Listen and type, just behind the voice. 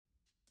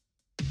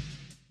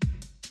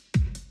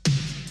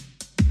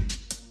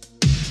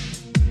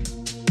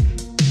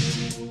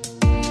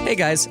Hey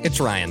guys, it's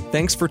Ryan.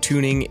 Thanks for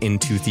tuning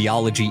into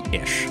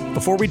Theology-ish.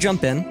 Before we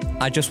jump in,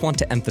 I just want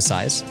to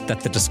emphasize that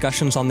the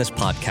discussions on this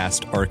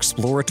podcast are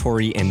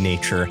exploratory in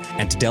nature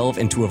and delve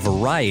into a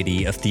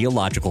variety of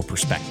theological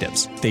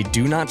perspectives. They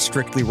do not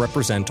strictly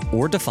represent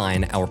or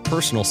define our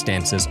personal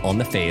stances on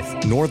the faith,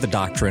 nor the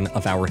doctrine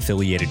of our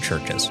affiliated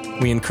churches.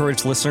 We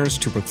encourage listeners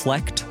to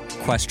reflect,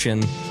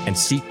 question, and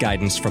seek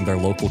guidance from their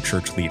local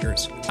church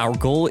leaders. Our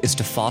goal is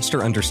to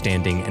foster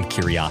understanding and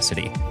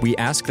curiosity. We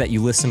ask that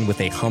you listen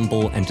with a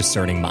humble and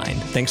discerning mind.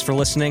 Thanks for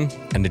listening,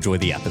 and enjoy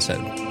the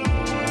episode.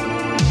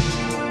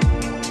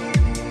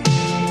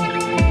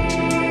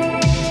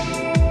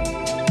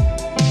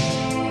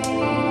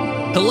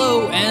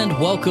 Hello, and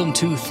welcome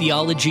to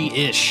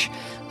Theology-ish.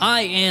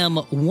 I am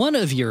one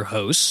of your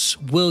hosts,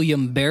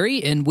 William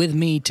Berry, and with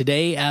me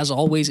today, as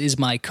always, is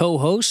my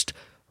co-host,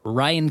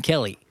 Ryan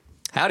Kelly.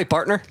 Howdy,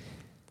 partner.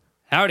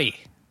 Howdy.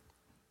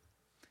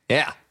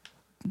 Yeah.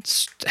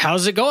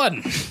 How's it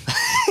going?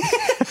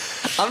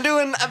 I'm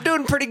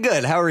doing pretty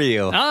good. How are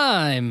you?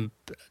 I'm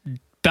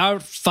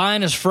about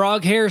fine as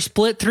frog hair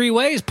split three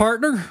ways,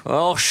 partner.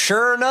 Well,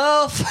 sure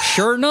enough.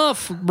 Sure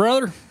enough,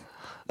 brother.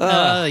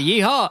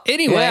 Yeehaw.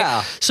 Anyway,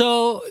 yeah.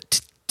 So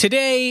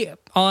today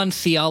on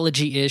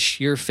Theology-ish,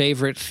 your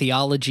favorite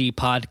theology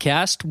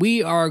podcast,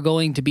 we are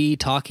going to be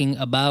talking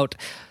about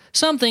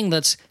something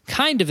that's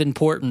kind of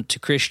important to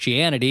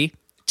Christianity,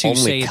 to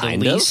say the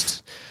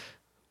least.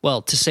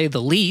 Well, to say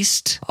the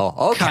least.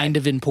 Oh, okay. Kind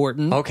of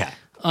important. Okay.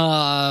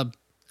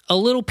 A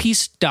little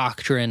piece of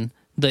doctrine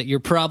that you're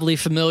probably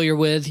familiar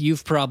with.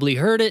 You've probably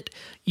heard it.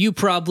 You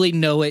probably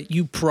know it.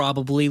 You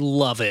probably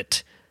love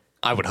it.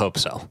 I would hope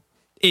so.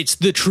 It's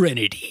the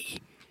Trinity.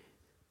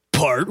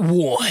 Part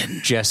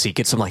 1. Jesse,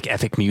 get some like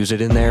epic music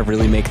in there.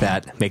 Really make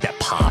that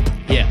pop.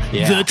 Yeah.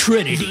 Yeah. The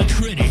Trinity.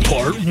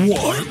 Part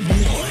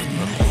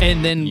 1.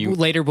 And then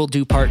later we'll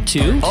do part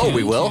 2. Oh,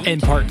 we will? And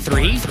part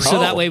 3. So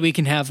that way we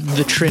can have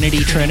the Trinity.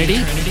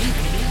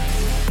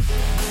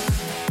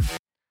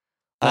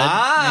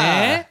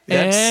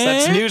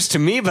 That's news to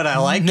me, but I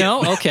like it.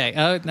 No? Okay.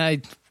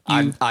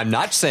 I'm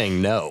not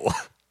saying no.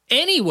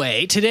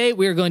 Anyway, today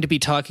we're going to be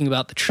talking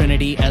about the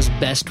Trinity as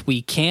best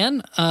we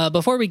can.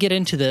 Before we get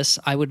into this,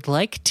 I would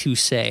like to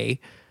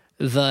say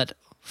that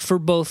for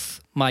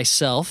both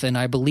myself and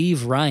I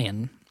believe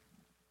Ryan,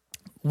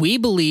 we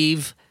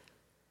believe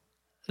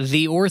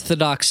the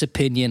orthodox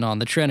opinion on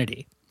the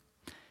Trinity,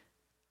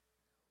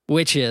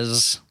 which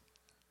is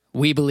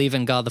we believe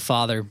in God the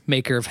Father,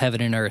 maker of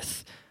heaven and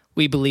earth.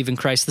 We believe in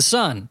Christ the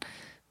Son,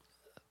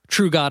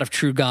 true God of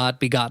true God,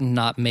 begotten,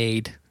 not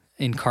made,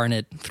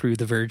 incarnate through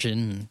the Virgin,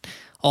 and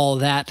all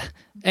that,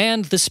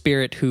 and the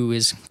Spirit who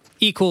is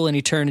equal in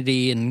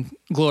eternity and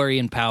glory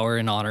and power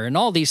and honor and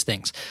all these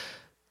things.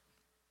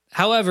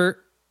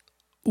 However,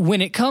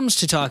 when it comes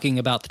to talking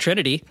about the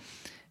Trinity,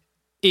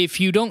 if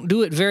you don't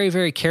do it very,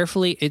 very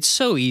carefully, it's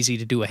so easy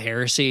to do a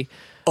heresy.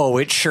 Oh,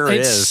 it sure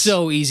is. It's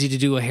so easy to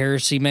do a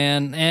heresy,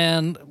 man,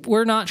 and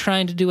we're not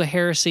trying to do a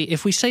heresy.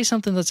 If we say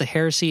something that's a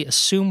heresy,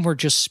 assume we're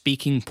just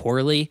speaking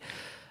poorly,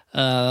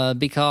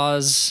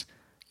 because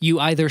you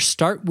either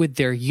start with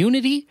their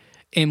unity,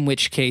 in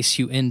which case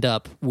you end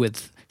up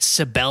with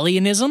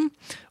Sabellianism,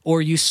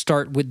 or you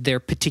start with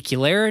their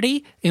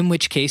particularity, in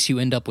which case you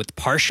end up with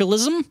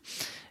partialism,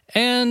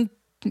 and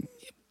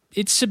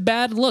it's a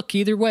bad look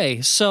either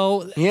way.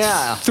 So,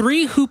 yeah.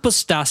 3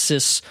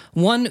 hypostasis,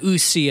 1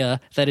 ousia,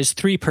 that is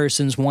 3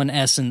 persons, 1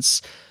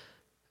 essence,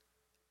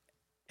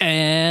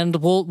 and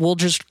we'll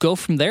just go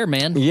from there,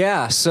 man.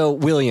 Yeah. So,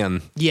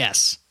 William.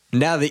 Yes.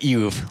 Now that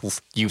you've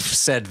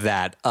said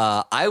that,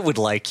 I would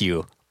like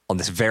you on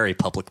this very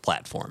public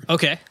platform.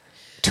 Okay.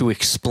 To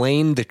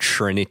explain the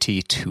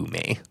Trinity to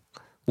me.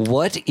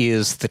 What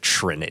is the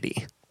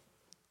Trinity?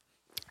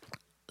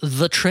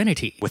 The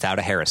Trinity. Without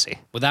a heresy.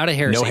 Without a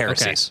heresy. No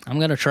heresies. Okay. I'm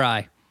going to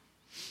try.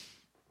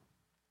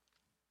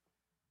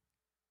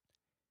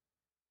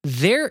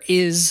 There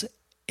is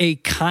a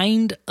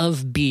kind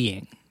of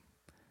being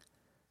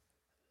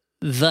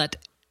that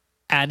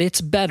at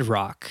its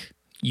bedrock,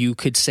 you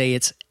could say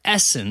its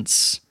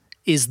essence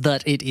is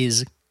that it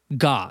is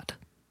God.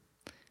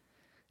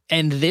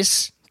 And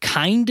this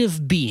kind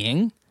of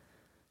being,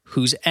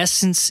 whose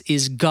essence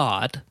is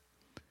God,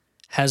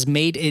 has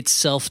made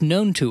itself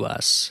known to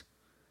us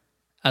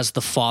as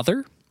the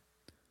Father,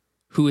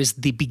 who is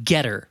the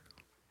begetter,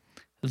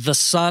 the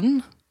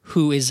Son,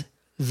 who is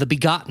the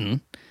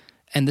begotten,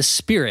 and the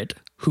Spirit,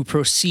 who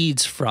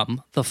proceeds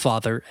from the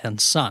Father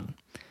and Son.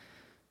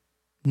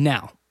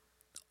 Now,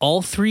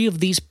 all 3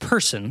 of these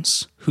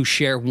persons who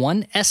share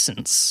one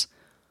essence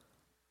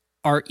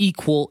are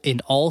equal in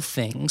all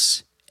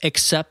things,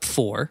 except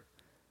for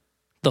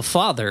the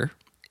Father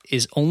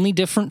is only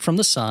different from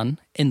the Son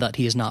in that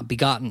he is not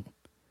begotten.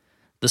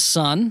 The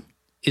Son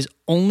is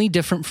only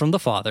different from the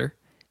Father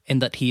in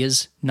that he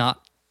is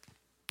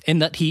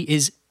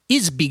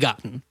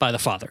begotten by the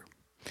Father.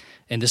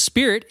 And the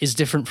Spirit is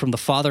different from the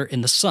Father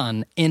and the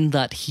Son in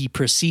that he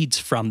proceeds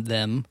from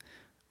them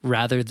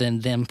rather than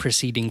them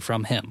proceeding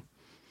from him.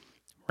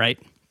 Right?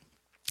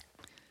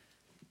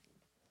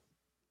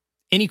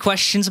 Any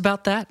questions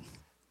about that?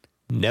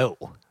 No.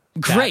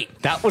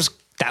 Great. That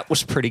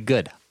was pretty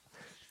good.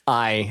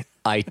 I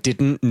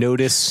didn't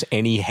notice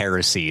any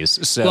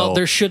heresies. So Well,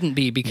 there shouldn't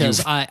be,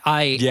 because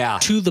I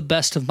to the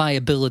best of my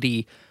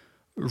ability,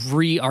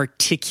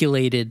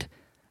 re-articulated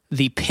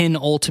the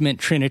penultimate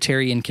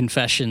Trinitarian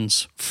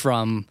confessions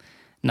from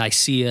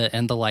Nicaea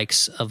and the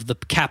likes of the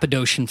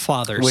Cappadocian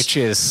Fathers. Which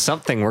is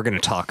something we're going to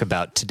talk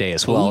about today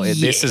as well.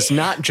 This is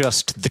not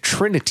just the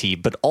Trinity,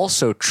 but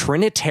also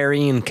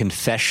Trinitarian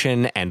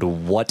confession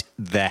and what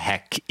the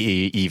heck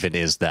even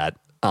is that.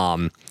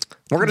 We're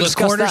going to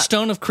discuss the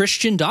cornerstone of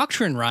Christian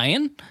doctrine,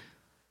 Ryan.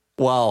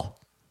 Well,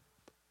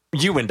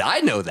 you and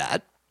I know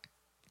that.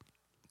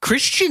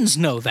 Christians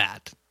know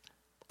that.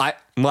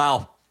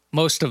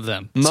 Most of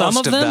them. Some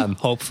of them,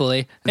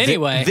 hopefully.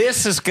 Anyway.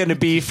 This is going to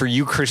be for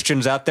you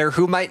Christians out there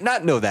who might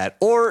not know that,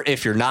 or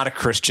if you're not a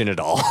Christian at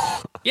all.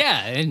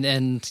 Yeah,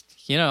 and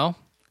you know.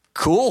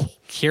 Cool.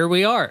 Here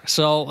we are.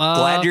 So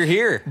glad you're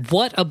here.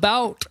 What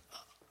about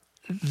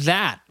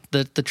that,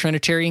 the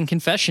Trinitarian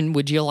confession,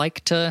 would you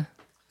like to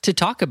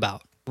talk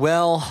about?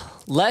 Well,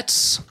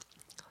 let's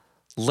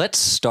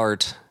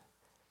start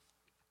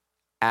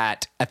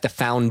at the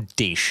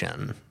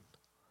foundation.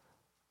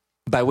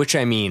 By which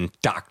I mean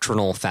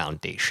doctrinal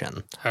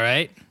foundation. All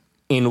right.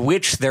 In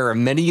which there are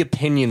many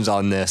opinions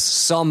on this,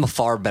 some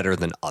far better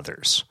than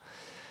others.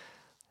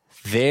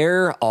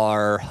 There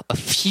are a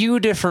few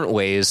different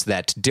ways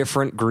that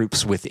different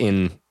groups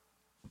within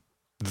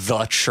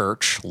the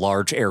church,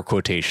 large air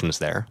quotations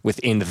there,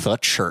 within the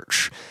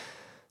church,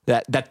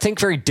 that think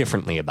very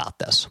differently about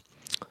this.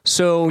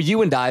 So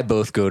you and I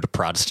both go to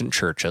Protestant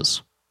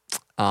churches.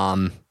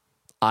 I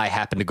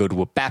happen to go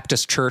to a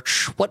Baptist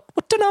church. What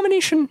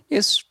denomination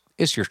is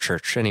your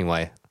church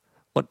anyway?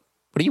 What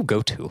do you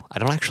go to? I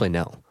don't actually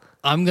know.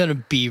 I'm going to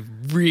be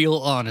real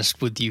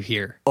honest with you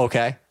here.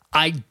 Okay.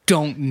 I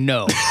don't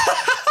know.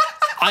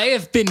 I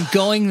have been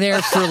going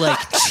there for like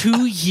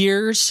 2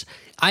 years.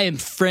 I am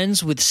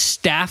friends with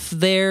staff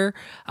there.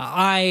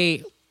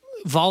 I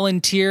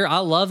volunteer. I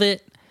love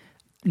it.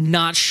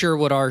 Not sure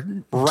what our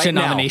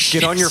denomination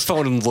is. Get is. on your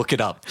phone and look it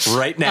up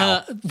right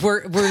now.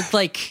 We're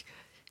like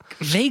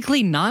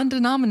vaguely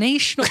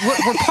non-denominational.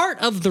 We're part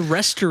of the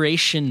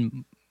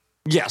Restoration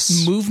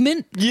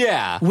movement.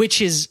 Yeah.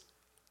 Which is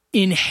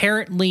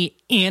inherently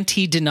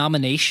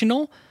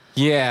anti-denominational.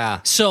 Yeah.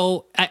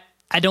 So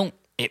I don't...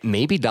 It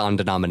may be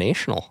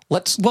non-denominational.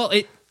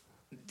 I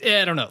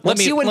don't know.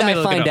 Let's you and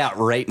I find out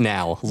right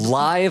now,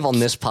 live on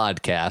this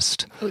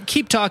podcast.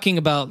 Keep talking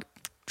about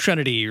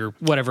Trinity or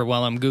whatever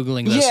while I'm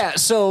Googling this. Yeah,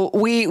 so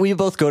we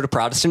both go to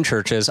Protestant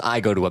churches. I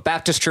go to a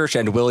Baptist church,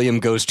 and William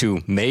goes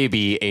to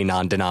maybe a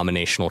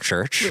non-denominational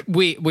church.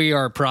 We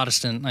are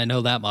Protestant. I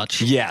know that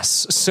much.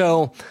 Yes.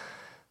 So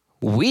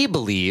we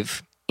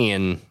believe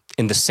in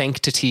the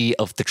sanctity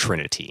of the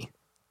Trinity.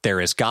 There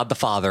is God the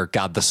Father,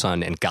 God the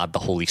Son, and God the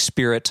Holy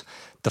Spirit.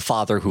 The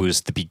Father who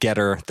is the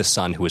begetter, the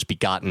Son who is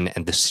begotten,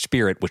 and the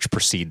Spirit which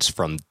proceeds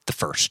from the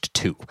first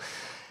two.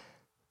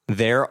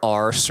 There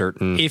are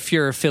certain... If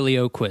you're a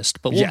filioquist,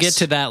 but we'll get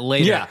to that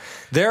later. Yeah,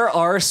 there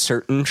are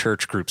certain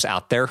church groups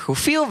out there who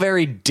feel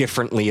very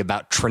differently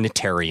about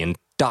Trinitarian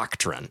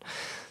doctrine.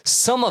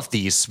 Some of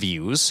these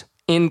views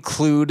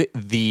include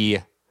the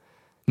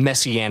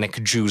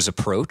Messianic Jews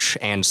approach,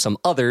 and some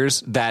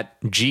others that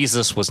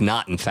Jesus was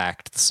not, in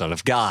fact, the Son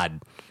of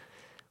God,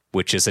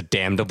 which is a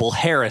damnable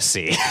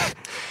heresy.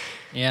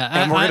 Yeah,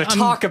 and we're going to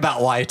talk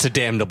about why it's a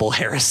damnable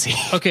heresy.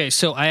 Okay,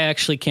 so I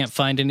actually can't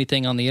find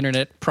anything on the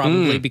internet,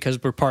 probably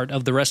because we're part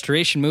of the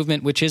Restoration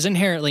movement, which is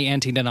inherently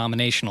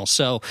anti-denominational.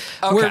 So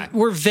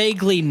we're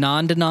vaguely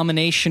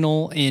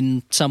non-denominational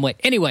in some way.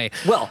 Anyway.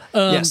 Well,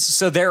 yes,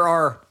 so there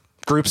are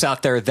groups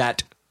out there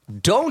that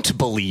don't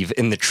believe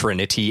in the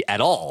Trinity at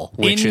all,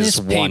 which is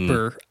one... In this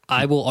paper,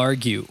 I will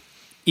argue,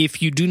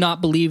 if you do not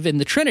believe in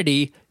the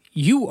Trinity,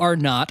 you are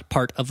not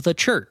part of the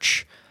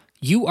church.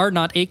 You are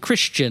not a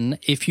Christian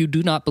if you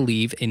do not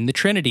believe in the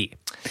Trinity.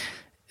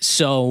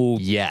 So,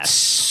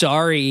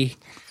 sorry,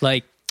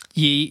 like,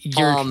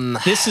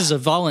 this is a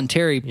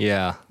voluntary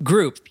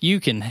group.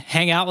 You can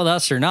hang out with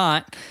us or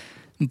not,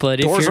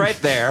 but door's right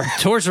there.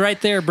 Door's right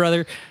there,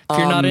 brother. If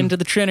you're not into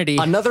the Trinity.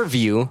 Another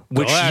view,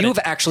 which you've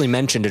actually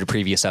mentioned in a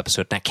previous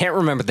episode, and I can't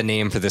remember the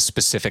name for this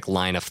specific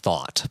line of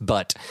thought,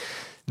 but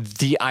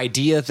the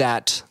idea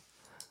that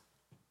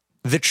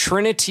the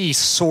Trinity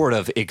sort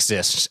of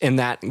exists in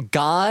that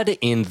God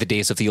in the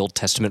days of the Old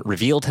Testament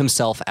revealed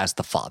himself as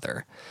the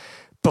Father,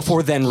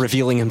 before then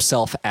revealing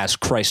himself as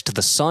Christ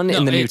the Son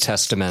in the New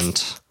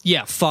Testament.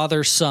 Yeah,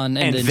 Father, Son,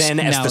 and then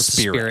as the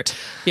Spirit.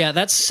 Yeah,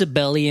 that's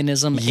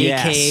Sabellianism,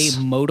 a.k.a.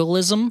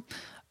 modalism.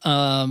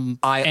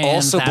 I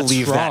also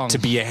believe that to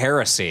be a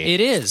heresy. It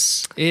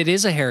is. It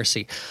is a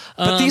heresy.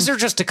 But these are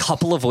just a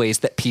couple of ways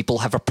that people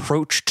have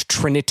approached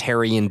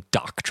Trinitarian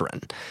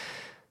doctrine.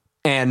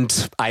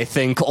 And I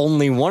think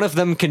only one of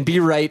them can be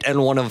right,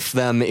 and one of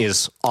them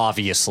is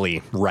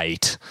obviously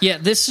right. Yeah,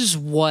 this is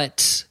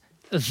what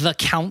the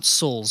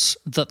councils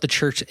that the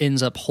church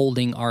ends up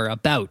holding are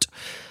about.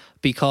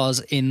 Because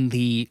in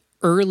the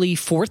early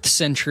 4th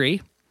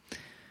century,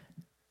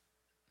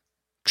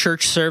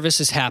 church service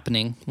is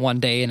happening one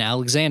day in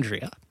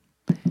Alexandria.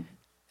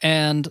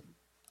 And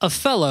a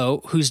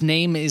fellow whose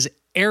name is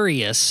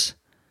Arius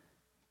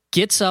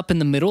gets up in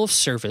the middle of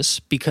service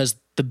because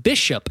the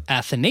bishop,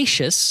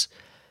 Athanasius,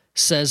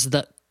 says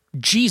that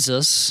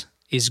Jesus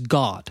is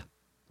God,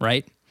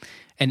 right?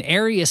 And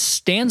Arius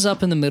stands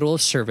up in the middle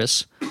of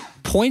service,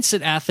 points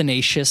at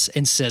Athanasius,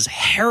 and says,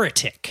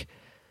 "Heretic."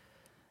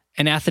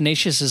 And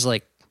Athanasius is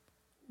like,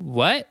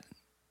 "What?"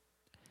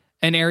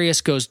 And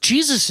Arius goes,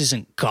 "Jesus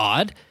isn't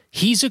God.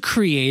 He's a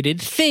created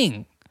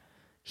thing.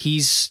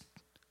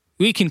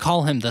 We can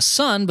call him the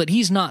Son, but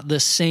he's not the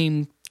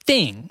same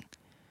thing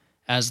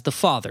as the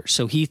Father."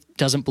 So he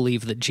doesn't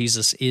believe that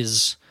Jesus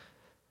is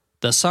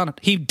the Son.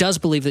 He does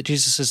believe that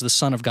Jesus is the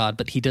Son of God,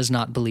 but he does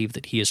not believe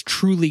that he is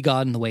truly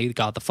God in the way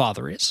God the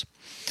Father is.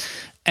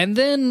 And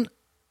then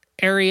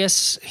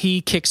Arius, he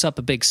kicks up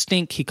a big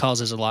stink. He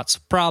causes lots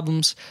of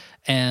problems,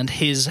 and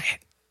his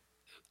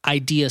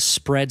idea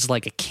spreads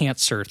like a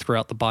cancer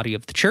throughout the body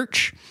of the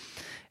church.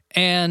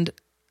 And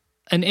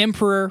an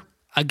emperor,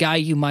 a guy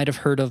you might have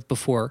heard of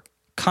before,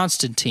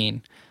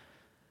 Constantine,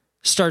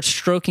 starts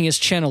stroking his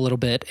chin a little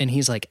bit, and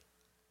he's like,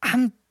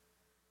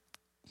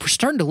 we're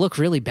starting to look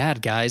really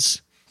bad,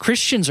 guys.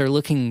 Christians are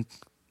looking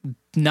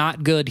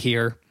not good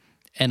here,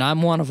 and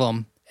I'm one of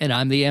them, and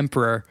I'm the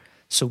emperor,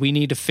 so we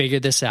need to figure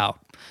this out.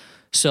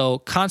 So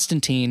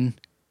Constantine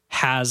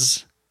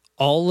has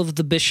all of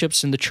the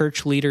bishops and the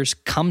church leaders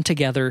come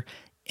together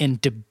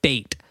and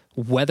debate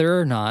whether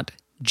or not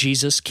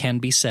Jesus can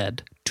be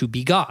said to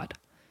be God,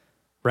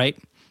 right?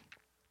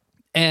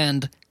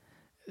 And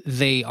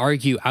they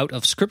argue out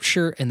of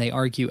Scripture, and they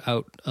argue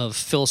out of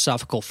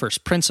philosophical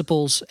first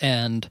principles,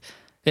 and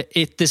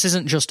this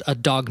isn't just a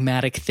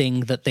dogmatic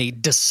thing that they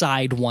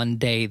decide one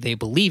day they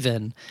believe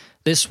in.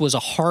 This was a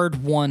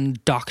hard-won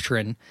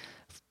doctrine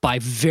by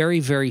very,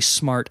 very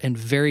smart and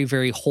very,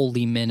 very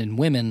holy men and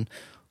women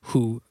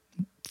who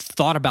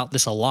thought about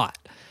this a lot.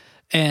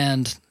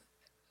 And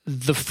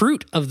the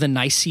fruit of the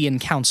Nicene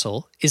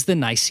Council is the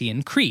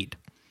Nicene Creed,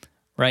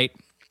 right?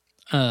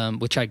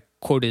 Which I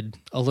quoted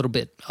a little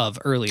bit of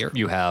earlier.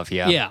 You have,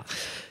 yeah. Yeah.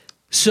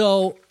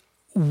 So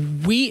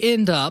we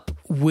end up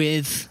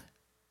with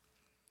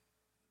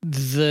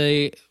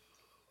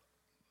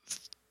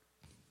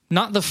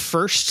not the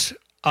first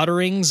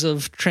utterings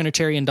of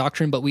Trinitarian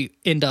doctrine, but we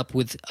end up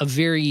with a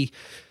very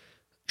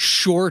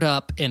shored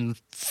up and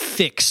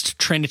fixed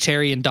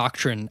Trinitarian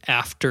doctrine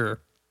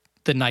after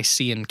the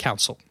Nicene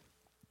Council.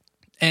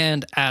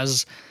 And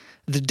as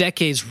the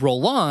decades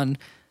roll on,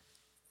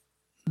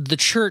 the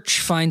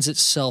church finds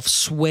itself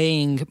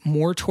swaying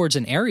more towards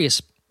an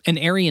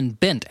Arian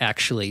bent,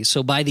 actually.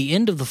 So by the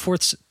end of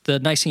the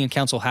Nicene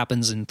Council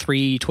happens in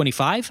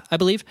 325, I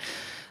believe.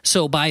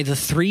 So by the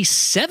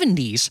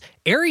 370s,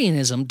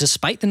 Arianism,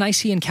 despite the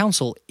Nicene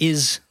Council,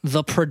 is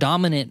the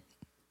predominant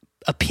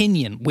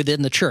opinion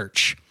within the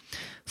church.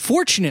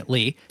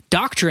 Fortunately,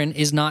 doctrine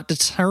is not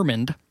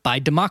determined by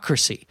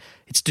democracy.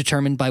 It's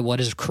determined by what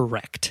is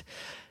correct.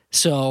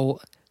 So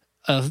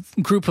a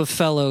group of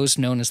fellows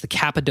known as the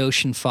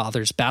Cappadocian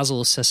Fathers,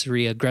 Basil of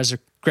Caesarea,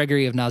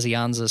 Gregory of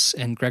Nazianzus,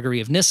 and Gregory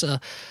of Nyssa,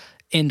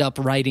 end up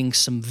writing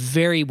some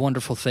very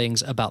wonderful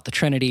things about the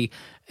Trinity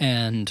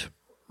and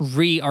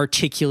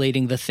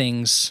re-articulating the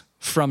things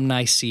from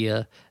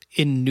Nicaea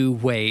in new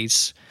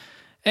ways.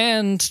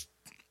 And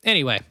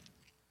anyway,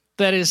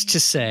 that is to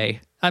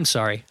say, I'm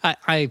sorry,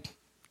 I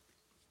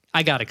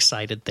got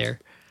excited there.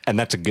 And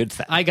that's a good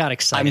thing. I got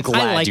excited. I'm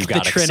glad I like you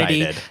got the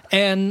Trinity. excited.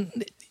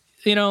 And,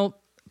 you know,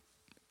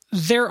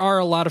 there are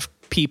a lot of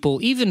people,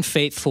 even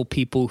faithful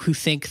people, who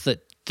think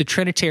that the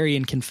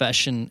Trinitarian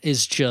confession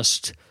is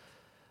just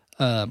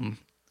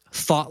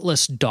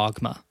thoughtless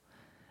dogma,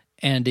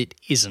 and it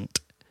isn't.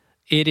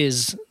 It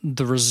is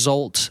the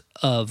result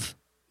of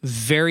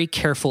very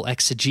careful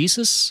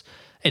exegesis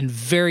and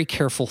very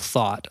careful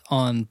thought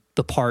on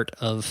the part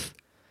of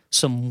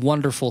some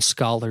wonderful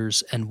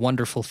scholars and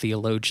wonderful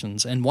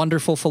theologians and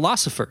wonderful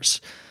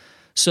philosophers.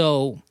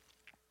 So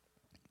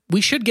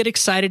we should get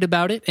excited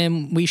about it,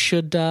 and we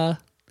should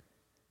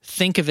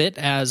think of it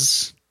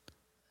as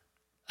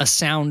a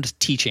sound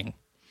teaching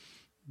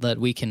that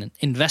we can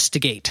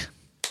investigate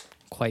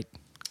quite.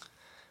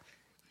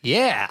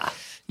 Yeah.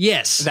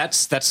 Yes.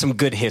 That's some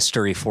good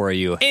history for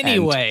you.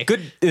 Anyway. And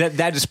good.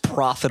 That is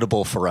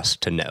profitable for us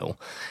to know.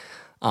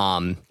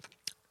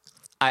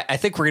 I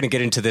think we're going to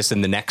get into this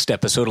in the next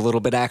episode a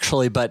little bit,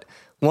 actually, but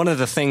one of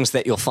the things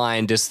that you'll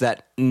find is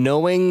that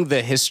knowing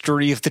the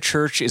history of the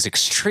church is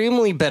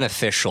extremely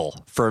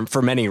beneficial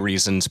for many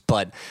reasons,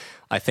 but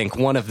I think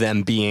one of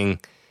them being,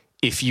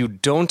 if you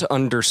don't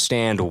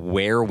understand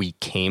where we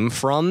came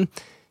from,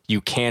 you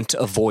can't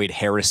avoid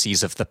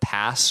heresies of the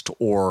past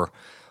or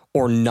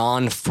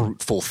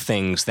non-fruitful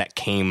things that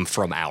came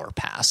from our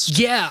past.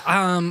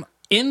 Yeah,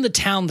 in the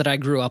town that I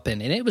grew up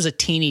in, and it was a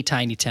teeny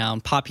tiny town,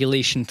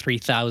 population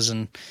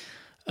 3,000.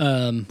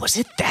 Was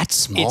it that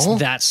small? It's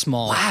that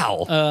small.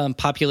 Wow.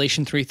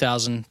 Population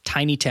 3,000,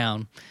 tiny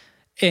town.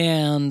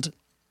 And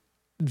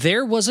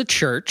there was a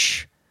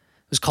church.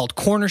 It was called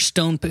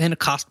Cornerstone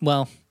Pentecostal.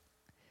 Well,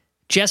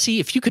 Jesse,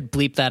 if you could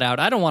bleep that out,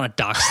 I don't want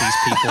to dox these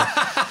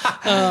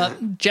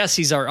people.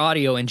 Jesse's our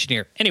audio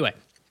engineer. Anyway,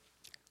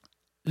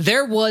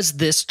 there was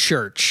this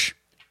church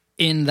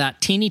in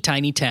that teeny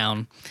tiny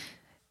town,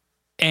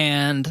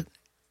 and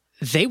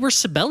they were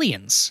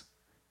Sabellians.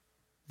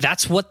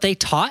 That's what they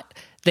taught.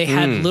 They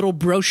had little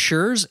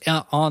brochures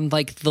on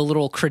like the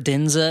little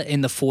credenza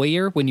in the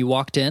foyer when you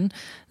walked in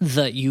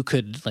that you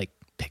could like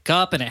pick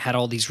up, and it had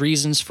all these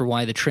reasons for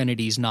why the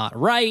Trinity's not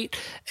right.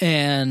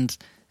 And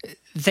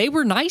they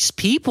were nice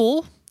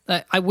people.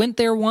 I went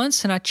there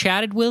once and I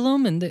chatted with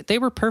them, and they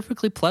were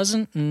perfectly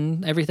pleasant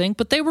and everything,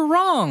 but they were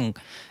wrong.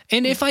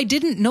 And if I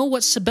didn't know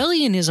what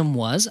Sabellianism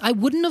was, I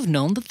wouldn't have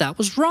known that that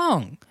was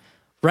wrong,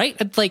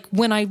 right? Like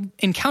when I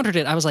encountered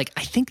it, I was like,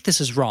 I think this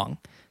is wrong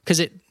because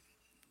it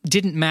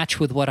didn't match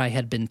with what I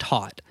had been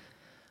taught.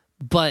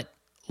 But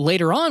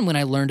later on, when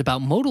I learned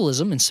about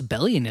modalism and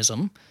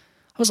Sabellianism,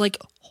 I was like,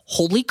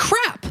 holy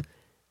crap.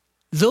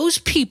 Those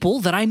people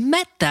that I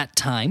met that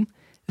time,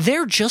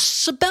 they're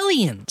just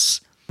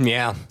Sabellians.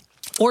 Yeah.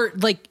 Or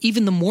like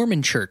even the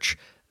Mormon church,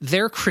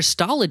 their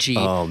Christology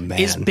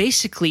is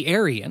basically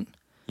Arian.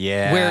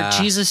 Yeah. Where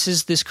Jesus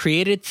is this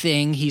created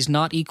thing. He's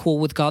not equal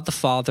with God the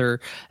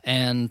Father,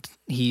 and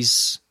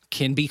he's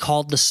can be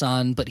called the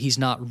Son, but he's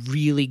not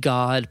really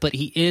God, but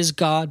he is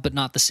God, but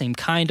not the same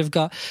kind of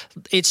God.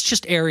 It's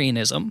just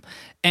Arianism.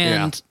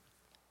 And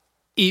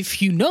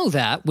if you know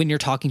that when you're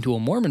talking to a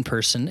Mormon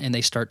person and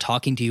they start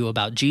talking to you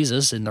about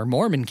Jesus in their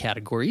Mormon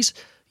categories,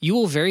 you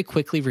will very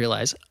quickly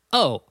realize,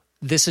 oh,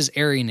 this is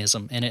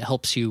Arianism, and it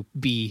helps you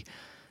be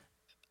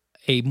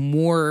a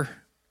more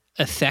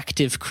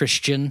effective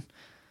Christian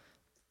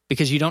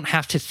because you don't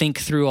have to think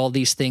through all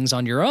these things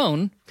on your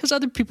own because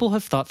other people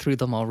have thought through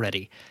them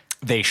already.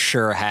 They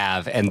sure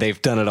have, and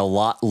they've done it a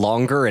lot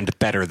longer and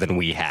better than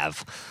we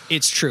have.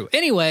 It's true.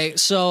 Anyway,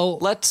 so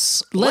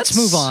let's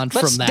move on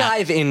from that. Let's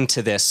dive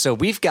into this. So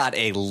we've got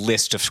a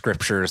list of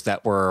scriptures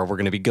that we're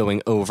going to be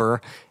going over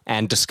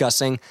and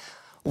discussing.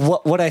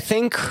 What I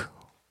think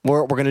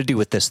what we're going to do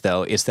with this,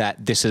 though, is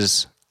that this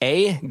is,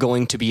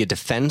 going to be a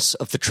defense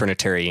of the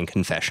Trinitarian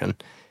confession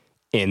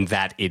in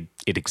that it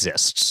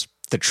exists.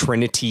 The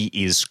Trinity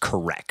is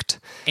correct.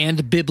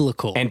 And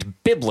biblical.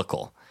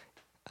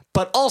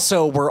 But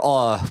also,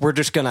 we're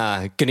just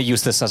gonna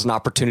use this as an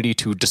opportunity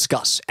to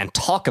discuss and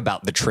talk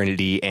about the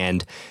Trinity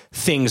and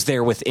things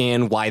there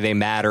within, why they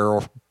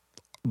matter.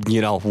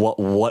 You know,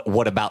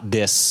 what about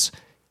this?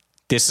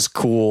 This is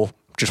cool.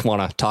 Just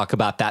want to talk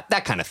about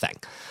that kind of thing.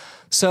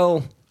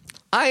 So,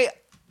 I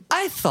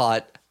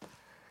thought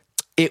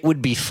it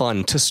would be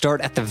fun to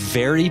start at the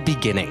very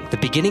beginning, the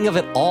beginning of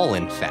it all,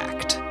 in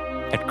fact,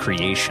 at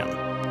creation.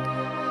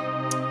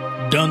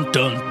 Dun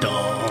dun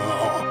dun.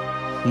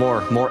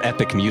 More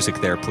epic music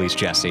there, please,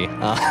 Jesse.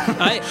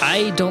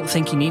 I don't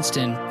think he needs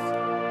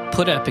to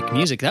put epic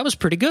music. That was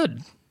pretty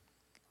good.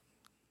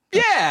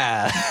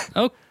 Yeah.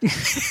 Oh.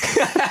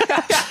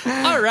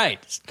 All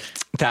right.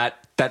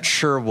 That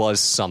sure was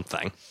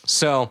something.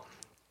 So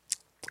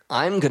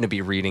I'm going to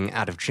be reading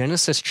out of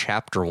Genesis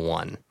chapter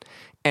 1.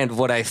 And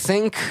what I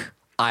think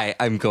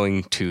I'm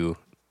going to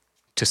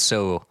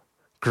so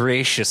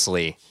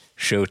graciously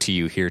show to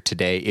you here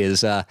today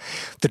is the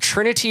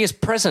Trinity is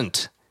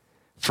present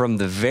from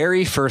the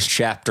very first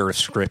chapter of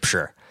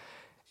Scripture.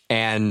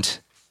 And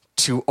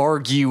to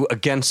argue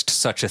against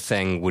such a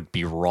thing would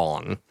be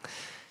wrong.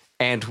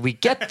 And we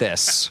get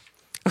this.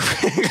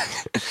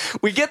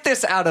 We get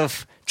this out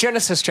of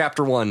Genesis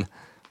chapter 1,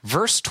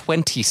 verse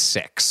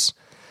 26,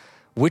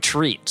 which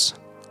reads,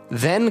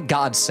 "Then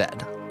God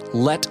said,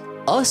 'Let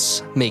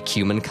us make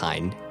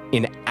humankind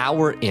in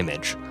our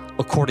image,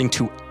 according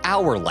to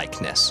our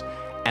likeness,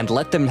 and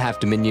let them have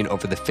dominion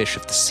over the fish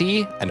of the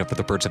sea, and over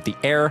the birds of the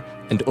air,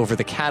 and over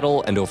the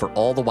cattle, and over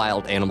all the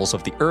wild animals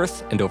of the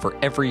earth, and over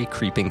every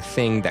creeping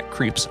thing that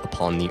creeps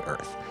upon the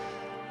earth.'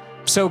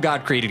 So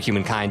God created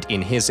humankind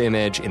in his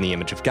image. In the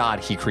image of God,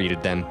 he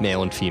created them,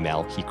 male and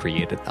female, he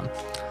created them."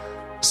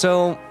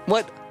 So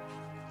what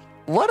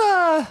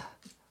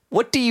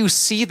do you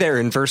see there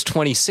in verse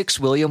 26,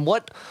 William?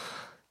 What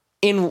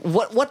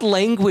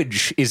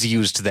language is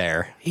used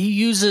there? He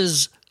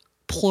uses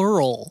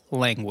plural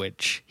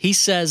language. He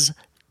says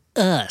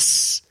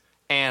us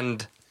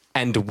and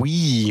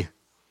we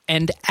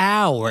and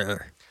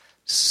our.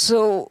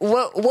 So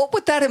what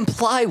would that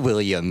imply,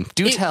 William?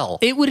 Do tell.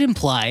 It would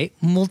imply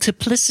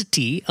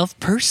multiplicity of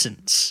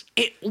persons.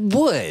 It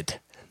would.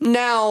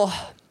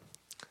 Now,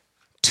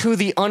 to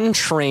the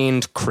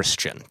untrained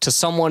Christian, to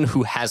someone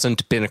who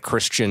hasn't been a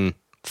Christian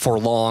for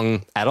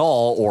long at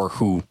all, or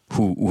who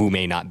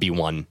may not be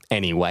one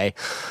anyway,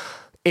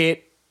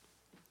 it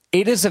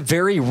is a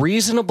very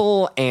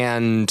reasonable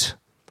and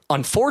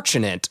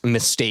unfortunate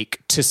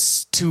mistake to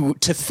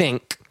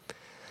think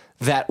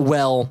that,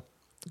 well,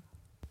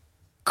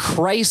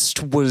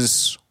 Christ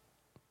was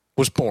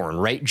born,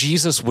 right?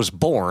 Jesus was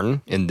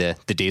born in the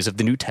days of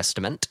the New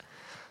Testament.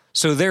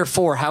 So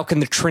therefore, how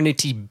can the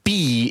Trinity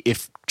be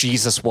if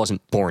Jesus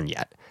wasn't born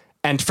yet?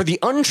 And for the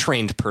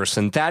untrained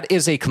person, that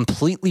is a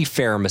completely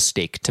fair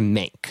mistake to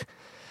make.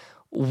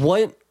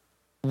 What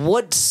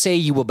What say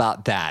you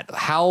about that?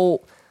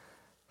 How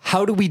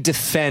do we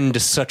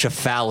defend such a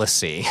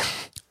fallacy?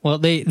 Well,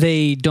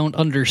 they don't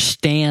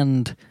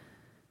understand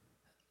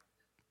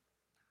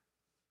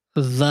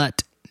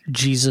that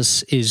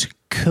Jesus is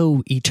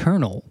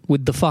co-eternal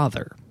with the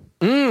Father.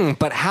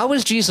 But how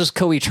is Jesus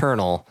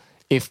co-eternal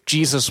if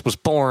Jesus was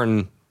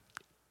born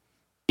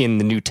in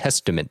the New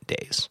Testament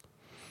days?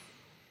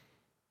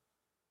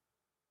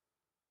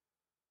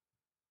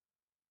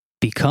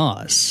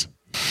 Because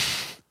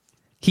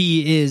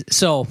he is...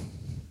 So,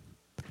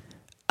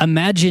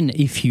 imagine,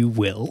 if you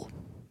will,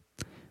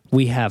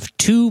 we have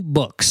two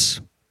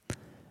books,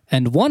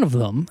 and one of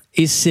them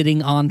is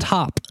sitting on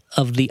top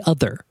of the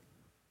other,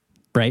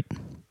 right?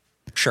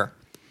 Sure.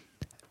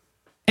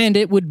 And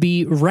it would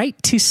be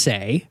right to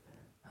say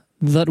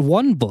that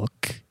one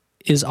book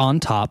is on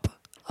top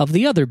of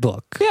the other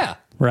book. Yeah.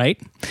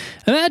 Right?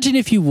 Imagine,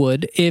 if you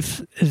would,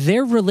 if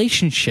their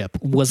relationship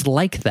was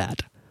like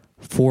that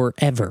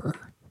forever.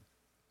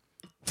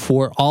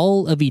 For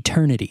all of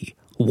eternity.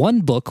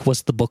 One book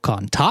was the book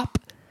on top,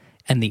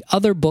 and the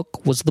other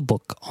book was the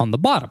book on the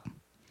bottom.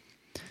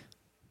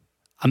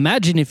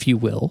 Imagine, if you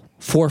will,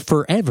 for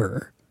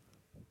forever,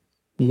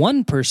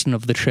 one person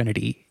of the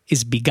Trinity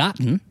is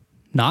begotten,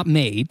 not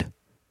made,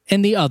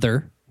 and the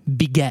other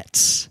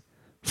begets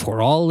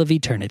for all of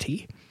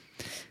eternity.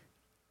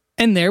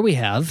 And there we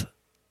have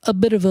a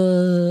bit of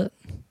a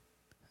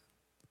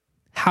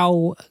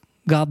how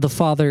God the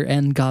Father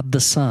and God the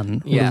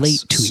Son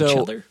relate to each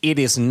other. It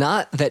is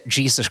not that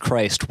Jesus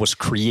Christ was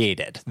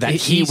created, that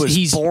he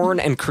was born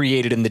and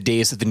created in the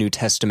days of the New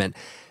Testament.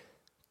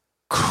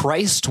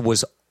 Christ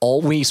was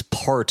always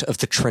part of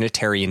the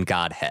Trinitarian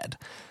Godhead.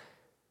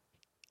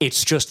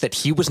 It's just that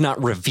he was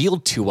not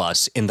revealed to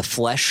us in the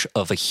flesh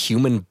of a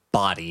human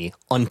body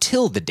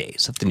until the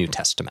days of the New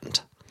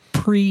Testament.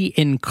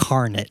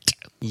 Pre-incarnate.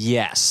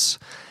 Yes.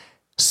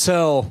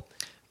 So,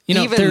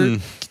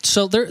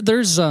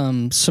 there's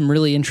some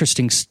really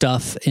interesting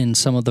stuff in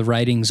some of the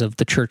writings of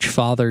the Church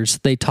Fathers.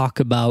 They talk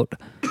about,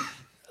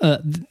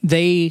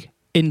 they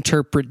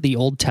interpret the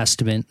Old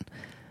Testament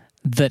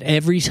that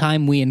every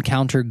time we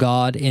encounter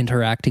God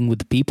interacting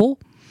with people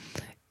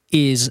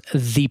is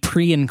the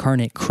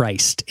pre-incarnate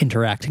Christ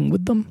interacting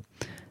with them.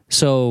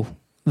 So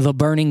the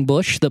burning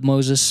bush that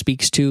Moses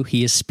speaks to,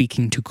 he is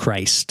speaking to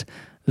Christ.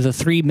 The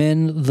three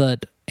men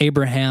that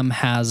Abraham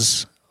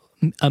has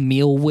a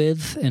meal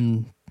with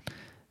and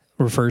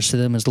refers to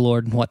them as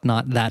Lord and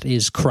whatnot, that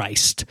is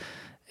Christ,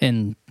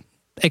 and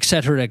et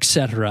cetera, et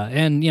cetera.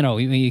 And,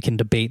 you can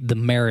debate the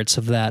merits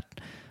of that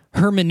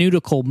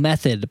hermeneutical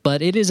method,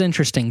 but it is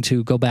interesting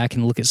to go back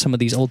and look at some of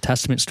these Old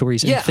Testament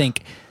stories and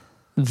think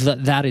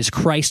that is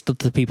Christ that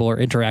the people are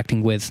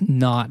interacting with,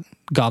 not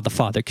God the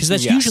Father. Because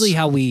that's usually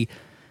how we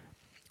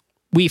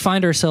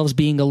find ourselves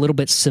being a little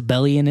bit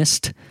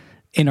Sabellianist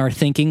in our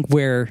thinking,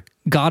 where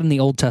God in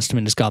the Old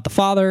Testament is God the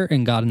Father,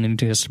 and God in the New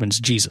Testament is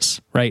Jesus,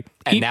 right?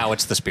 And now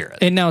it's the Spirit.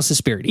 And now it's the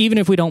Spirit. Even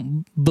if we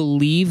don't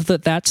believe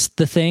that that's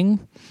the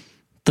thing,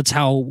 that's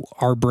how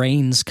our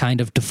brains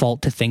kind of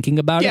default to thinking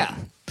about it.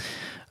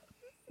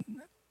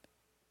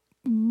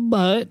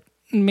 But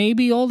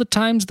maybe all the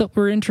times that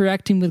we're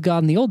interacting with God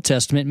in the Old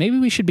Testament, maybe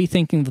we should be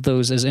thinking of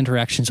those as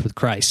interactions with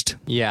Christ.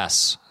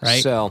 Yes.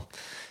 Right? So,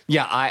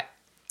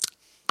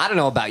 I don't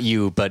know about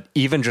you, but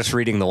even just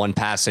reading the one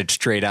passage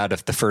straight out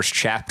of the first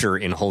chapter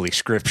in Holy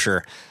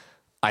Scripture,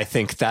 I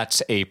think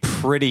that's a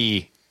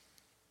pretty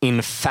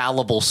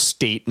infallible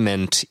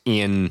statement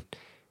in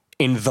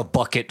the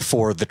bucket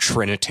for the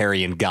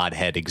Trinitarian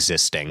Godhead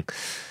existing.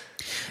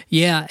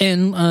 Yeah,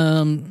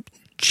 and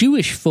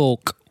Jewish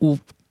folk will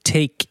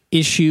take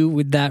issue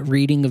with that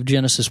reading of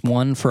Genesis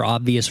 1 for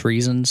obvious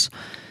reasons,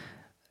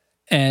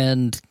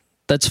 and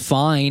that's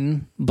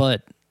fine,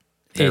 but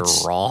they're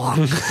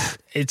wrong.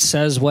 It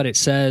says what it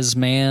says,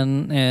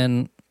 man,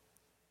 and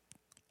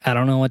I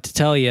don't know what to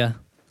tell you.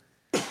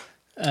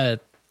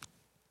 But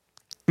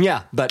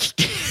I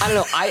don't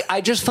know.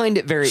 I just find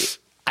it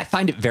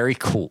very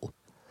cool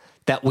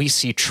that we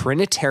see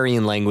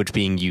Trinitarian language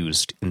being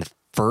used in the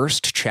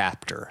first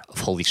chapter of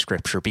Holy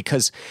Scripture,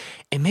 because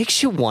it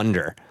makes you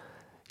wonder,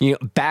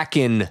 back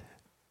in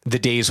the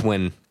days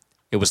when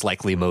it was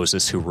likely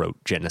Moses who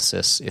wrote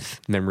Genesis, if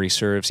memory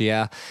serves,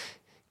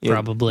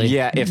 Probably.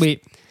 Yeah, if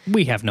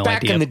we have no idea.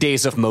 Back in the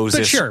days of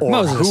Moses,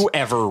 Moses,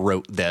 whoever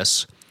wrote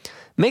this,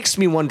 makes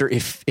me wonder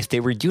if they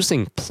were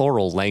using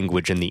plural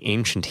language in the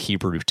ancient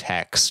Hebrew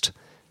text,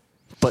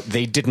 but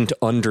they didn't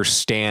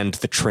understand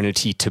the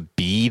Trinity to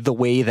be the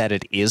way that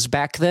it is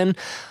back then.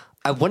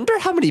 I wonder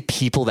how many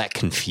people that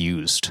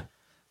confused.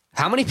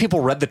 How many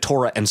people read the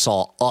Torah and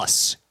saw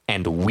us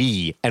and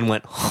we and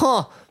went,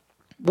 huh,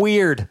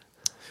 weird.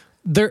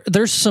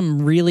 There's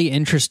some really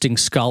interesting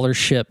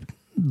scholarship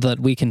that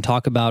we can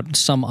talk about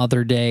some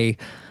other day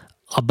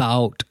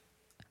about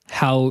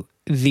how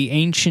the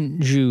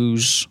ancient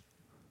Jews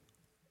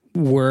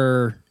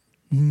were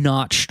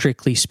not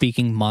strictly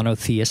speaking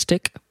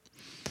monotheistic.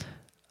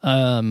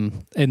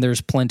 And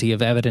there's plenty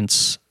of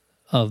evidence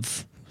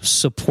of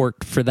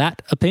support for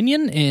that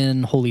opinion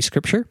in Holy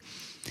Scripture.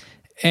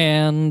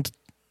 And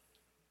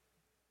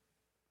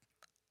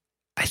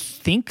I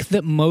think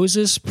that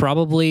Moses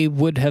probably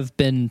would have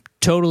been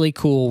totally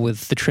cool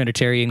with the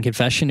Trinitarian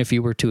confession if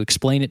you were to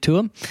explain it to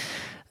him.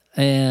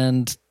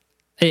 And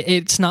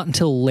it's not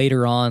until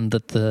later on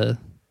that the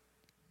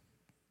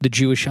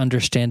Jewish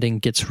understanding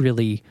gets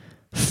really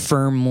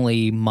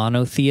firmly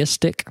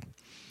monotheistic,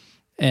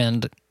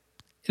 and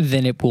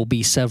then it will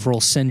be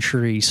several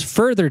centuries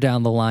further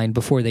down the line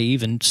before they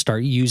even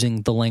start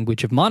using the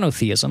language of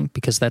monotheism,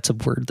 because that's a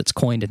word that's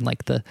coined in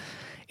like the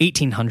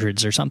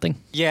 1800s or something.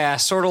 Yeah,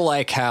 sort of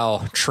like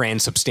how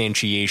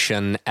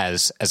transubstantiation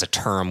as a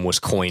term was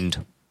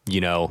coined,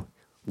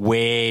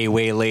 way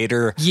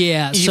later.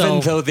 Yeah, even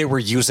though they were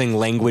using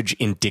language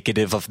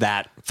indicative of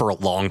that for a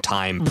long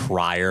time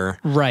prior.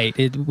 Right.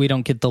 We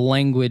don't get the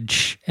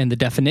language and the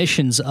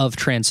definitions of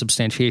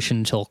transubstantiation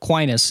until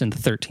Aquinas in the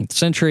 13th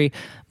century,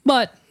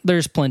 but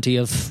there's plenty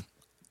of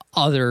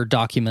other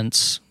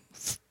documents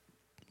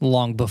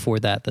long before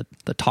that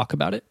talk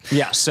about it.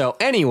 Yeah, so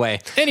anyway.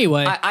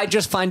 I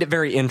just find it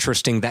very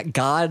interesting that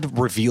God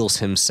reveals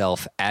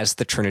himself as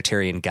the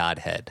Trinitarian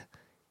Godhead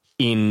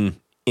in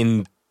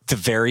the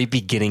very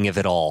beginning of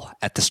it all,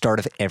 at the start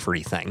of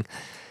everything,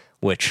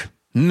 which,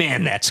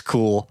 man, that's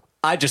cool.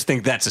 I just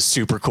think that's a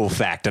super cool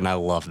fact, and I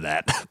love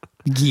that.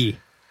 Yeah.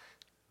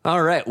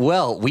 All right,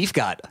 well, we've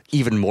got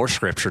even more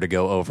scripture to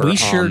go over. We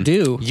sure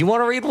do. You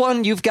want to read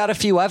one? You've got a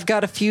few. I've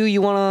got a few.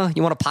 You want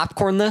to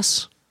popcorn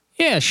this?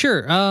 Yeah,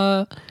 sure.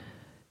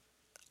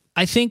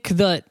 I think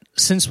that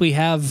since we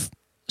have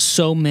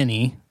so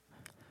many,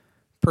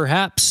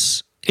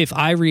 perhaps if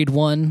I read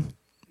one,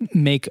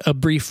 make a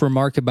brief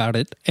remark about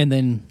it, and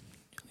then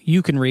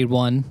you can read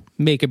one,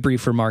 make a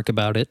brief remark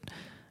about it,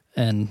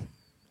 and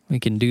we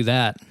can do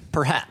that.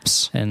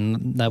 Perhaps.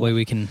 And that way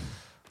we can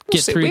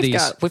get through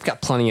these. We've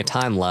got plenty of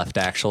time left,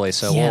 actually,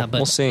 so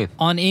we'll see.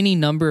 On any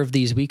number of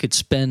these, we could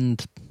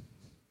spend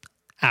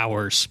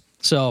hours.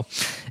 So,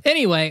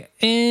 anyway,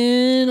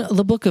 in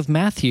the book of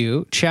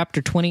Matthew,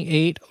 chapter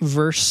 28,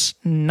 verse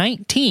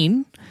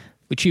 19,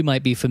 which you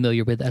might be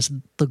familiar with as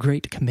the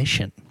Great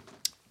Commission.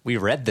 We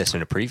read this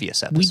in a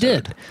previous episode. We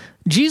did.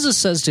 Jesus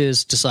says to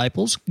his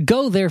disciples,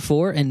 "Go,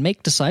 therefore, and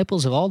make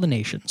disciples of all the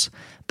nations,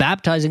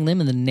 baptizing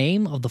them in the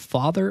name of the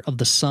Father, of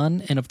the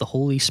Son, and of the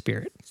Holy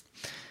Spirit."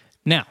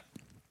 Now,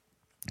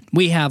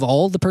 we have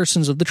all the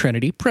persons of the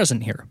Trinity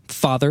present here,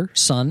 Father,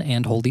 Son,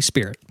 and Holy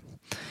Spirit.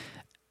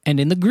 And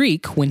in the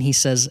Greek, when he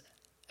says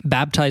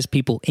baptize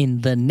people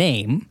in the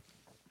name,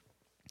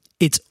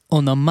 it's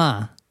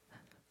onoma,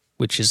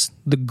 which is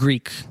the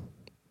Greek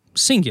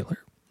singular.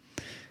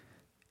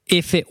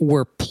 If it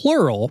were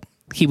plural,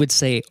 he would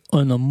say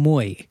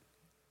onomoi,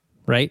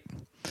 right?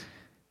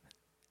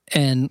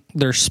 And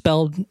they're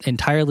spelled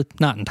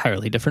not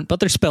entirely different, but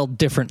they're spelled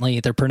differently.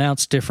 They're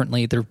pronounced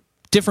differently. They're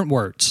different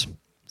words,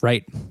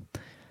 right?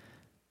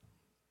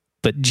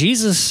 But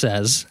Jesus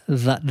says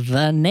that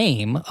the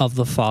name of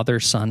the Father,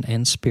 Son,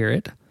 and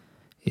Spirit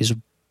is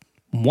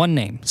one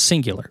name,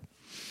 singular.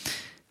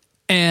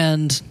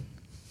 And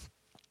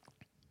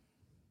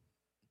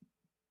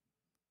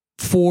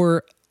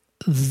for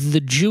the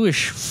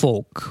Jewish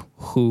folk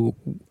who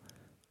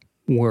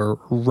were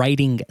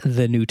writing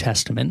the New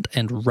Testament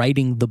and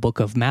writing the book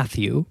of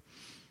Matthew,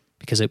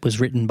 because it was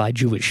written by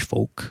Jewish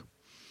folk,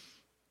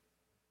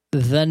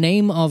 the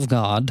name of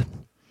God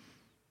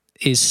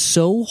is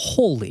so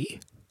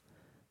holy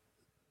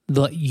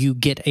that you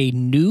get a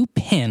new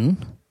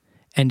pen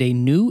and a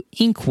new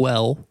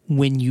inkwell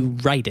when you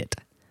write it.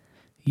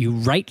 You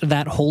write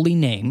that holy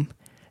name,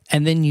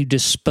 and then you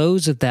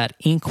dispose of that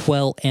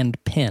inkwell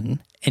and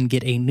pen and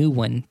get a new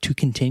one to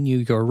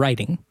continue your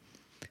writing,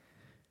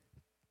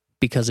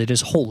 because it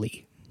is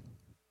holy,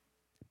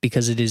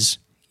 because it is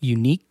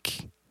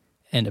unique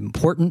and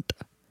important,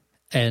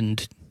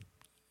 and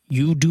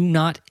you do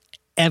not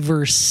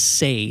ever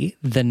say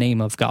the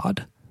name of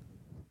God,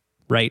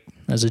 right,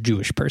 as a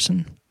Jewish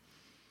person.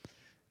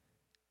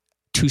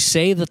 To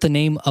say that the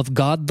name of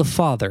God the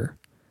Father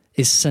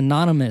is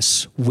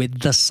synonymous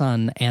with the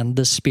Son and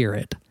the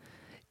Spirit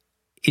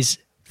is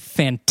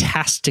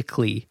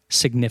fantastically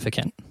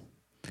significant.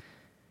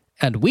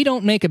 And we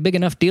don't make a big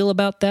enough deal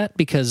about that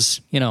because,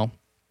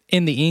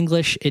 in the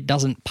English, it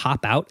doesn't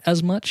pop out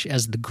as much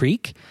as the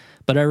Greek.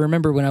 But I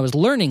remember when I was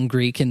learning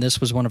Greek, and this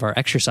was one of our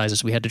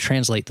exercises, we had to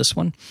translate this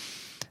one.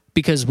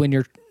 Because when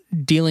you're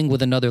dealing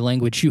with another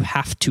language, you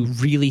have to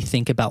really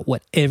think about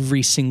what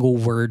every single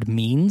word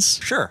means.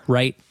 Sure.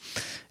 Right?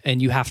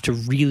 And you have to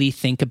really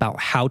think about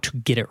how to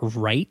get it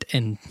right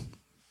and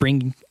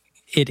bring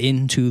it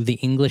into the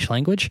English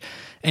language.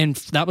 And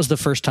that was the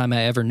first time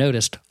I ever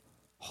noticed,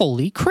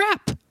 holy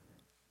crap,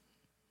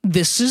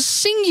 this is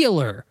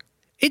singular.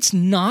 It's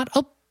not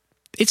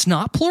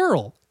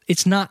plural.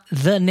 It's not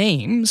the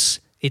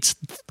names. It's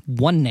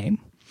one name.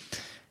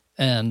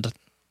 And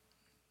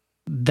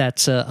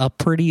that's a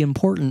pretty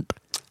important.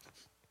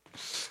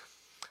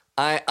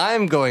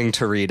 I'm going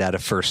to read out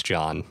of 1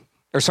 John.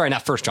 Or sorry,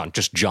 not 1 John,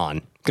 just John.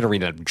 I'm going to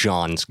read out of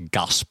John's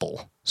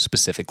Gospel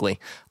specifically.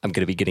 I'm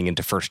going to be getting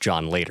into 1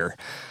 John later.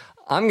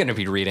 I'm going to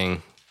be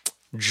reading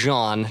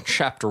John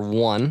chapter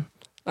 1.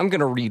 I'm going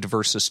to read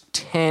verses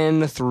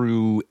 10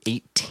 through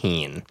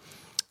 18,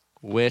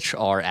 which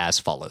are as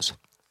follows.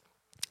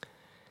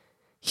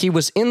 He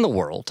was in the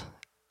world,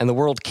 and the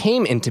world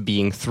came into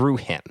being through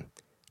him,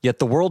 yet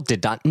the world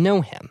did not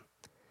know him.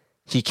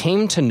 He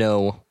came to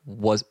what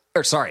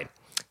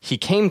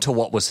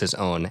was his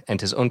own,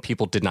 and his own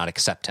people did not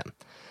accept him.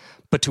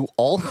 But to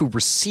all who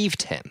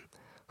received him,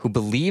 who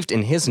believed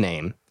in his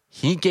name,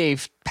 he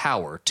gave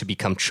power to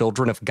become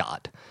children of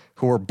God,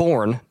 who were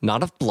born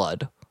not of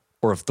blood,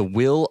 or of the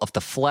will of the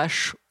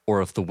flesh, or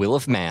of the will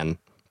of man,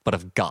 but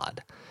of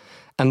God.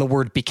 And the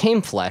Word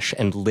became flesh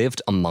and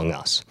lived among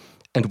us,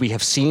 and we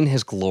have seen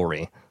his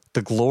glory,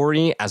 the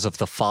glory as of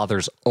the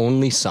Father's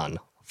only Son,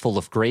 full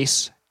of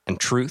grace and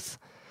truth.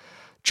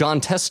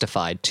 John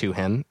testified to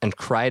him and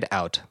cried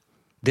out,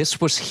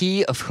 "This was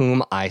he of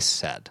whom I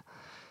said,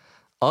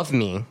 of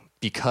me,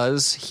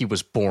 because he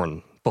was before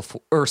me."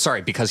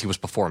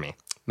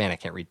 Man, I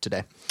can't read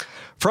today.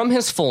 From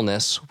his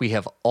fullness, we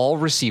have all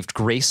received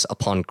grace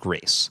upon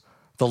grace.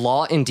 The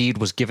law indeed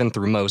was given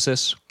through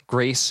Moses.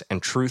 Grace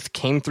and truth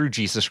came through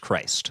Jesus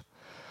Christ.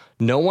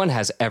 No one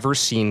has ever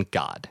seen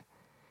God.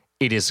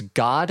 It is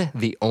God,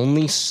 the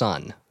only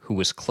Son, who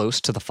is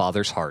close to the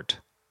Father's heart,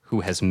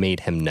 who has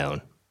made him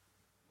known.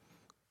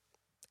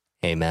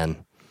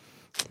 Amen.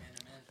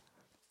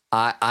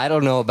 I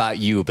don't know about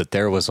you, but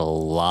there was a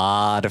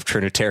lot of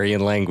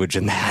Trinitarian language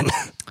in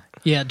that.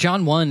 Yeah,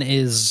 John 1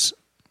 is,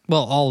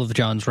 well, all of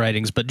John's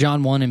writings, but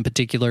John 1 in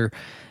particular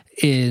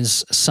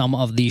is some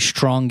of the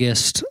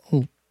strongest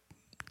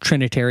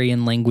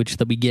Trinitarian language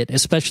that we get,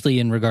 especially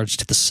in regards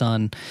to the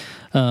Son.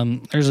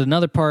 There's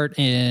another part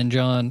in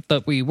John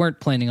that we weren't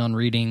planning on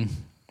reading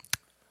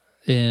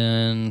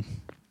in,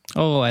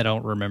 I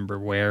don't remember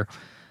where,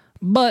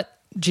 but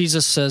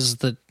Jesus says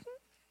that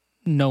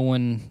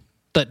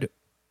that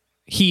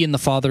he and the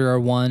Father are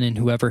one, and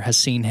whoever has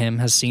seen him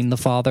has seen the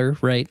Father,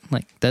 right?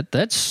 Like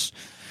that's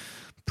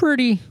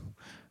pretty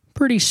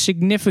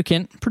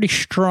significant, pretty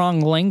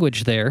strong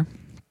language there.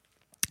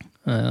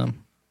 But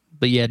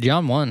yeah,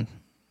 John 1,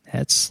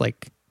 that's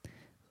like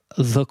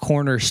the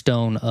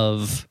cornerstone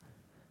of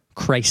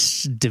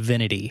Christ's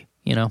divinity,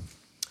 you know?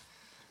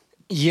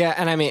 Yeah,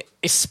 and I mean,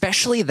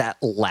 especially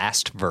that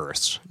last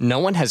verse. No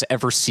one has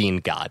ever seen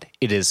God.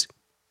 It is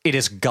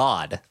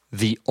God,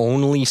 the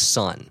only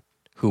Son,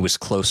 who is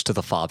close to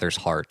the Father's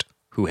heart,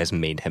 who has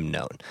made him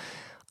known.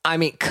 I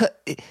mean,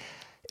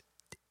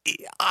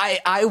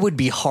 I would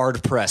be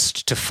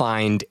hard-pressed to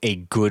find a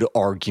good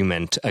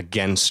argument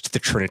against the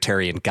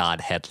Trinitarian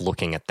Godhead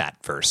looking at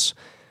that verse,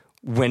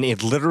 when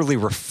it literally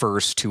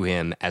refers to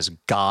him as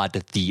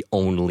God, the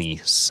only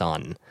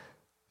Son.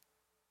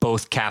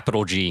 Both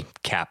capital G,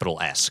 capital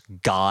S.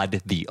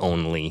 God, the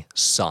only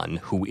Son,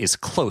 who is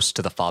close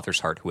to the Father's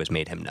heart, who has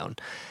made him known.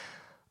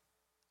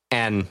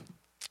 And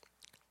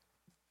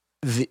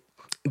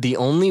the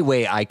only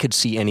way I could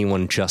see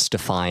anyone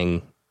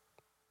justifying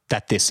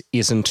that this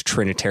isn't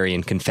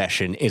Trinitarian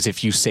confession is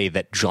if you say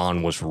that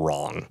John was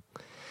wrong.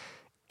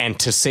 And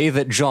to say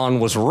that John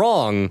was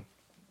wrong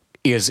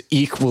is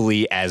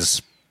equally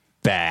as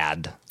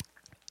bad.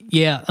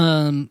 Yeah,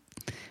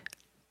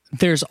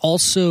 there's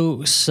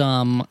also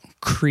some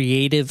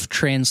creative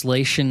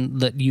translation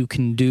that you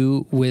can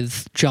do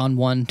with John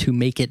 1 to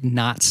make it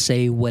not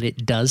say what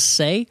it does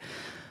say.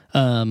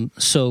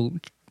 So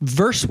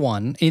verse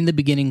 1, in the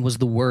beginning was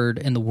the Word,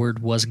 and the Word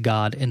was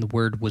God, and the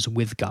Word was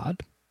with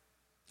God.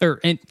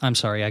 I'm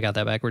sorry, I got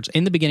that backwards.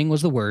 In the beginning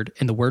was the Word,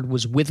 and the Word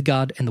was with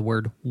God, and the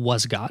Word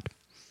was God.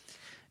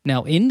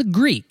 Now, in the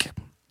Greek,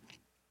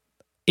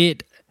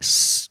 it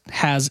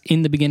has,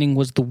 in the beginning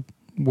was the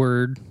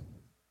Word,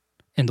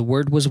 and the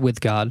Word was with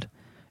God,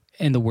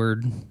 and the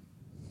Word...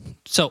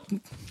 So,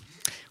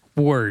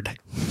 Word.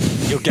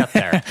 You'll get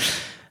there.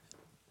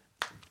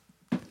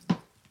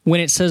 When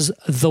it says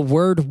the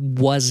Word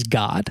was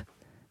God,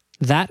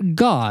 that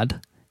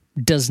God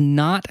does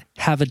not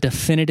have a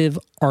definitive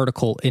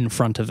article in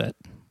front of it,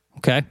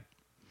 okay?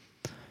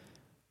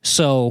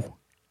 So,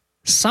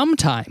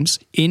 sometimes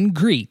in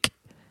Greek,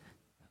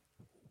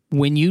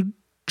 when you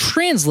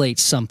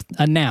translate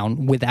a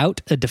noun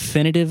without a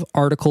definitive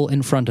article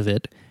in front of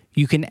it,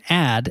 you can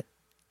add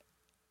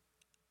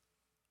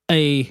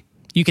the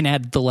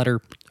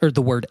letter or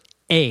the word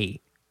a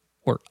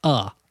or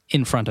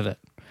in front of it,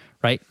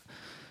 right?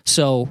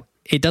 So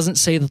it doesn't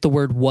say that the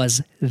Word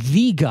was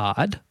the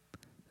God.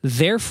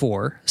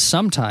 Therefore,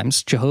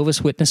 sometimes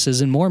Jehovah's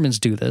Witnesses and Mormons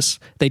do this.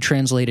 They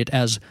translate it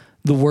as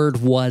the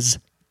Word was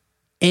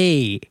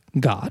a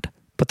God,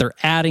 but they're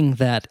adding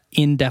that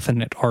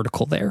indefinite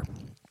article there.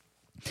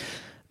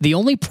 The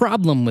only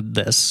problem with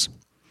this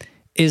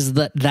is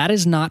that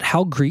is not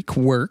how Greek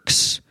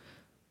works.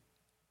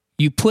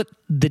 You put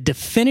the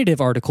definitive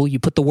article, you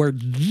put the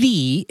word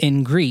the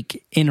in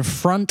Greek in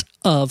front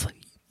of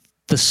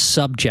the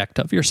subject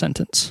of your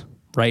sentence,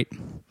 right?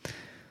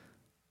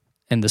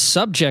 And the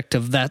subject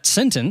of that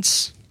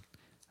sentence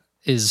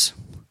is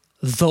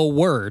the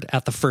Word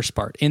at the first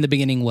part. In the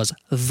beginning was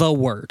the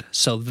Word.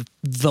 So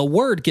the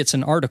Word gets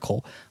an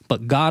article,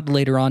 but God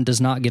later on does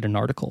not get an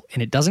article.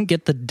 And it doesn't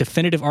get the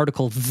definitive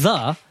article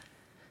the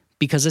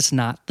because it's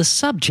not the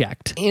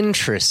subject.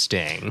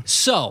 Interesting.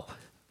 So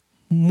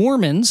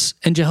Mormons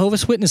and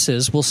Jehovah's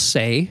Witnesses will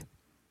say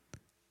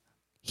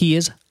he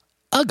is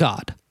a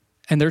God.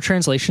 And their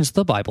translations of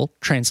the Bible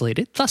translate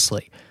it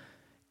thusly.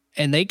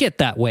 And they get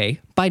that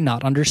way by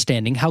not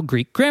understanding how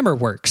Greek grammar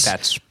works.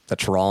 That's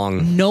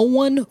wrong. No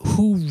one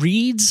who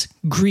reads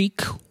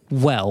Greek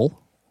well,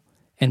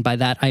 and by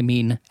that I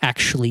mean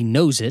actually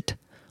knows it,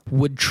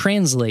 would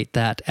translate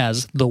that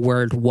as the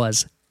word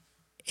was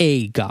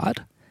a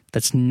God.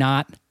 That's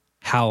not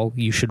how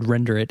you should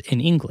render it in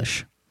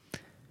English.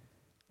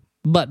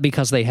 But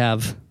because they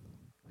have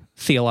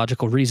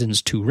theological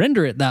reasons to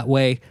render it that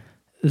way,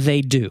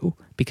 they do,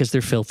 because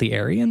they're filthy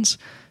Arians.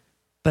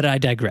 But I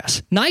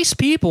digress. Nice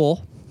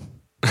people.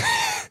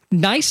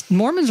 Nice.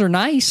 Mormons are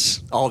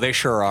nice. Oh, they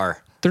sure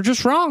are. They're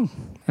just wrong.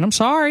 And I'm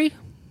sorry.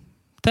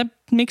 That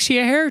makes you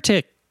a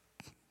heretic.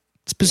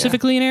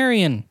 Specifically an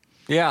Arian.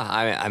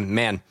 Yeah,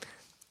 man,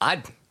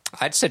 I'd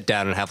sit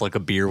down and have like a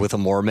beer with a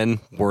Mormon.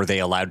 Were they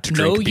allowed to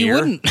drink beer?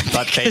 No, you wouldn't.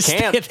 But they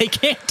can't. They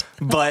can't.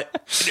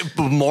 But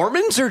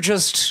Mormons are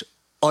just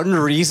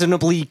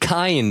unreasonably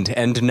kind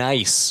and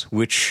nice,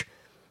 which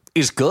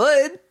is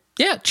good.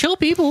 Yeah, chill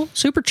people.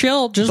 Super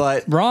chill. Just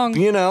wrong.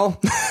 You know.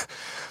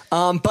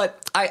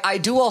 But I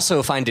do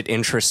also find it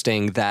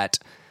interesting that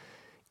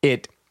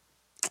it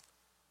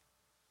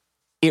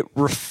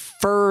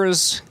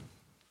refers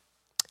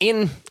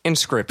in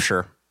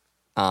Scripture,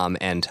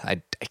 and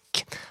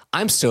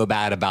I'm so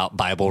bad about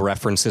Bible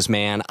references,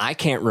 man. I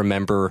can't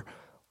remember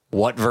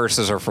what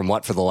verses are from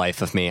what for the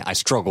life of me. I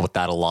struggle with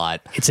that a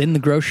lot. It's in the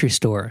grocery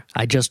store.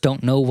 I just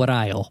don't know what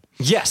aisle.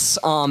 Yes,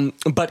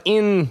 but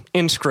in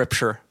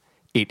Scripture,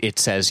 it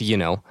says,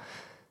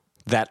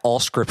 that all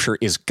Scripture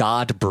is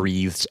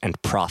God-breathed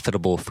and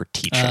profitable for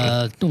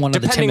teaching.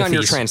 Depending on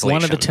your translation.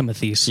 One of the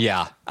Timothys.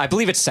 Yeah, I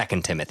believe it's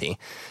 2 Timothy.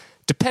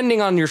 Depending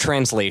on your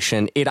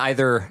translation, it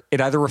either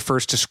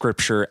refers to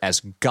Scripture as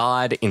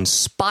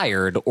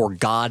God-inspired or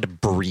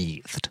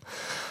God-breathed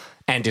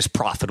and is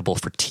profitable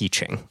for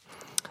teaching.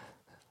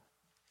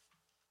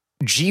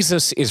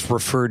 Jesus is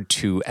referred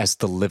to as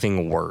the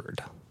living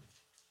Word.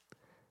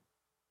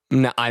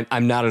 Now,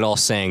 I'm not at all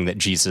saying that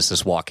Jesus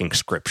is walking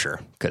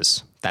Scripture,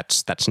 because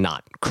that's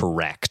not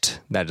correct.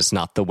 That is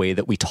not the way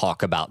that we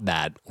talk about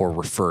that or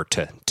refer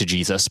to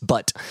Jesus.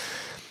 But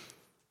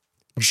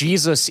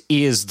Jesus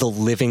is the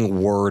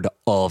living Word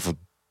of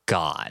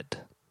God,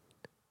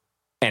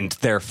 and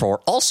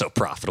therefore also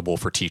profitable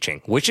for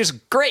teaching, which is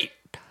great.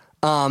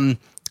 I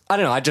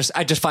don't know. I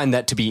just find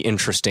that to be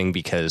interesting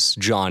because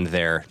John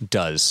there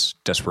does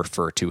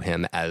refer to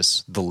him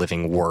as the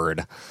living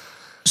Word.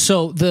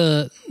 So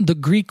the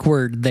Greek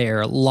word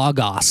there,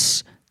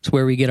 logos, is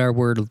where we get our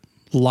word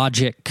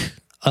logic.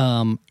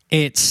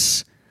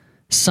 It's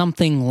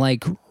something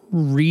like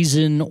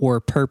reason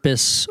or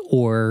purpose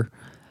or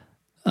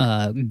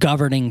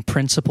governing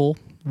principle,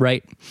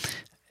 right?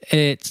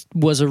 It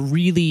was a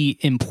really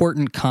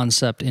important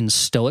concept in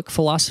Stoic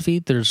philosophy.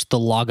 There's the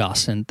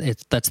logos, and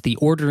that's the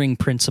ordering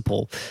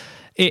principle.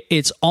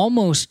 It's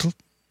almost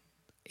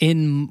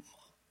in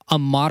a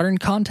modern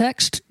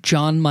context,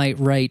 John might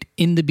write,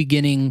 in the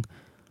beginning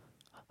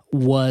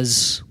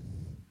was,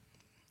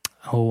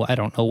 I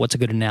don't know, what's a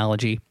good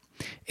analogy?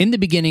 In the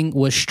beginning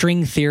was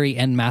string theory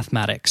and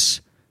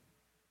mathematics,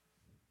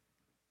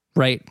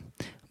 right?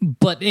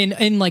 But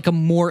in like a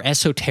more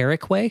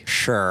esoteric way.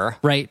 Sure.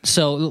 Right?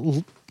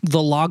 So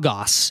the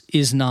logos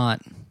is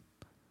not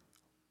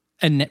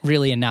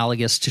really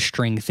analogous to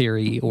string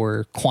theory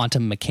or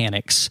quantum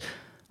mechanics,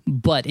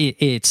 but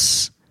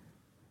it's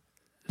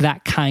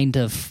that kind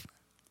of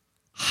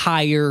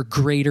higher,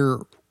 greater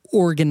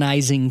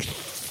organizing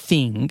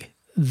thing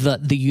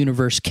that the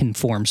universe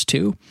conforms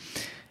to.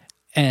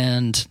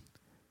 And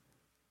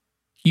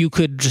you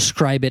could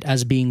describe it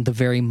as being the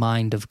very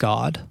mind of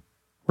God,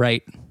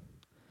 right?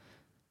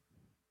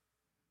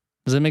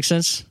 Does that make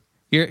sense?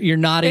 You're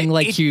nodding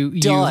like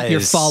you're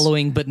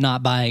following but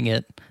not buying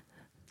it.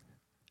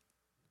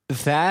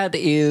 That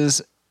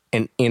is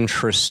an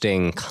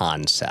interesting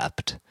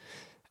concept.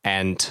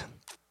 And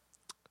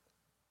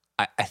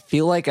I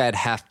feel like I'd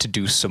have to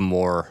do some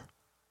more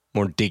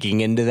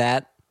digging into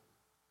that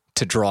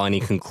to draw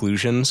any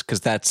conclusions, because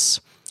that's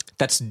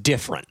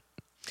different.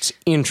 It's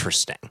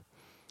interesting.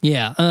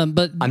 Yeah,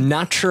 but I'm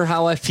not sure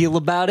how I feel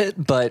about it,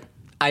 but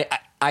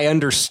I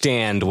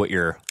understand what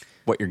you're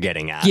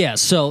getting at. Yeah.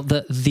 So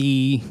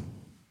the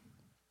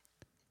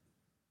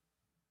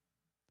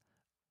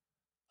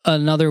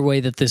another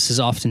way that this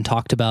is often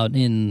talked about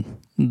in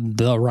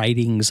the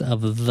writings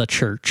of the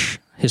church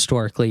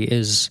historically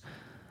is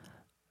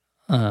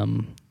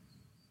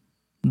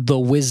the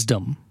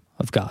wisdom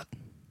of God,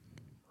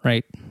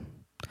 right?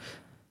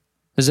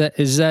 Is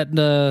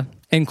that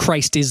and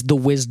Christ is the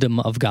wisdom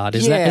of God?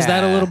 Is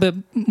that a little bit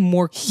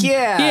more?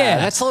 Yeah,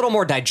 that's a little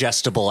more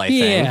digestible, I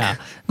think.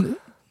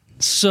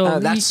 So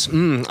I'm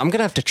going to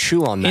have to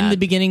chew on that. in the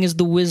beginning is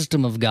the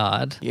wisdom of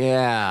God.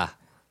 Yeah.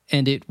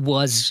 And it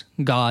was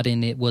God,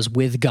 and it was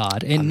with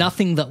God. And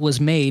nothing that was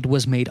made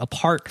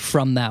apart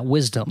from that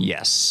wisdom.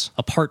 Yes.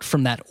 Apart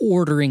from that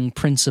ordering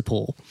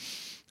principle.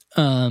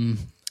 Yeah,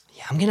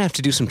 I'm going to have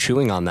to do some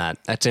chewing on that.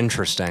 That's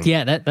interesting.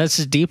 Yeah, that's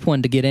a deep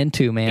one to get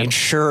into, man. It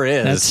sure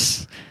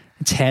is.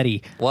 It's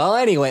heady. Well,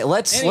 anyway,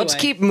 let's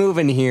keep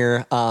moving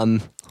here.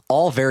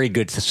 All very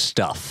good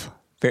stuff.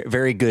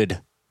 Very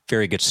good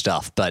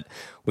stuff. But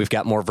we've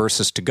got more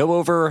verses to go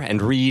over and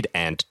read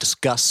and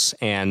discuss,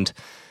 and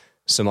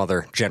some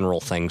other general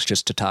things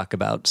just to talk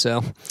about.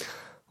 So,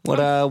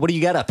 what do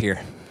you got up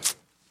here?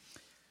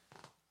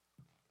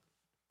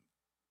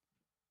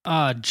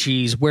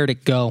 Geez, where'd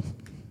it go?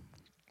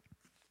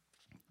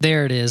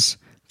 There it is.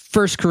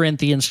 1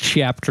 Corinthians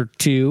chapter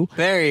 2.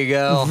 There you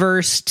go.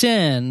 Verse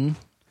 10.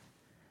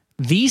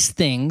 These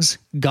things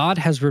God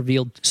has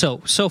revealed. So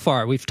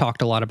far, we've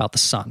talked a lot about the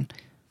Son,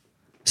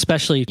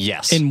 especially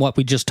in what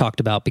we just talked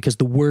about, because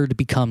the Word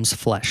becomes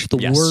flesh.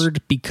 The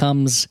Word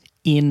becomes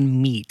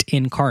in meat,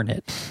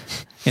 incarnate,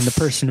 in the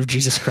person of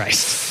Jesus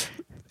Christ.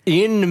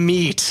 In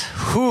meat.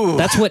 Whew.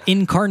 That's what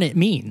incarnate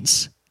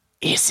means.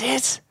 Is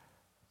it?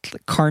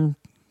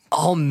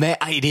 Oh man,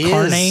 it is.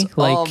 Carne,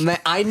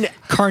 like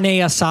carne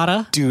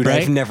asada, dude.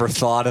 Right? I've never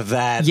thought of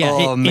that.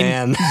 Yeah,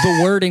 man,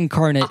 the word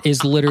incarnate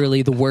is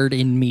literally the word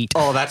in meat.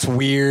 Oh, that's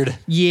weird.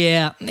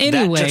 Yeah.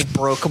 Anyway, that just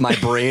broke my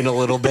brain a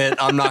little bit.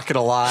 I'm not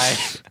gonna lie.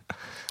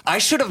 I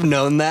should have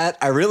known that.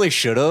 I really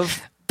should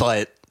have,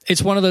 but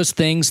it's one of those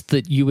things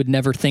that you would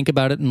never think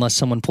about it unless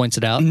someone points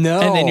it out. No,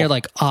 and then you're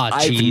like,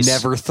 geez.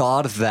 I've never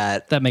thought of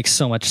that. That makes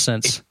so much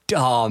sense.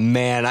 Oh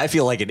man, I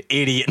feel like an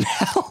idiot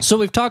now. So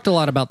we've talked a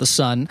lot about the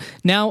Son.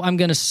 Now I'm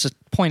going to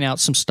point out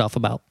some stuff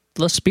about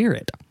the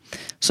Spirit.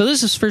 So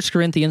this is 1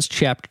 Corinthians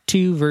chapter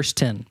 2, verse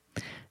 10.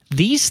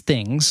 These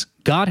things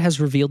God has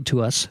revealed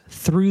to us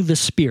through the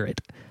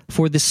Spirit,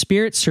 for the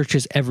Spirit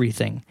searches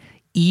everything,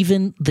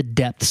 even the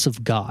depths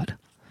of God.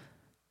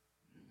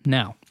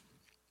 Now,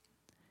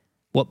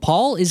 what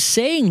Paul is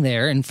saying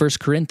there in 1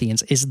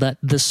 Corinthians is that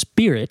the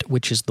Spirit,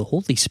 which is the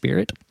Holy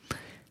Spirit,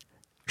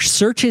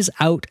 searches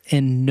out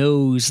and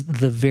knows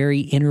the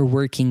very inner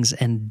workings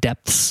and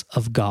depths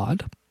of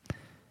God.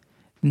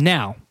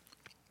 Now,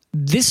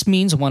 this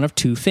means one of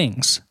two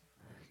things.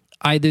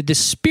 Either the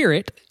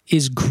Spirit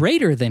is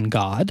greater than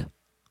God,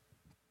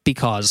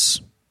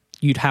 because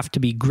you'd have to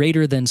be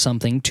greater than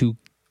something to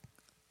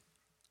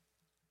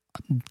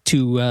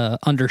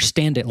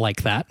understand it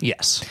like that.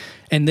 Yes.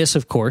 And this,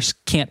 of course,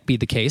 can't be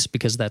the case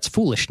because that's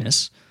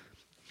foolishness.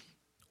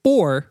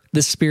 Or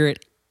the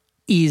Spirit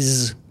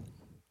is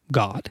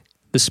God.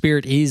 The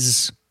Spirit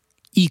is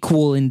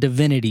equal in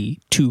divinity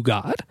to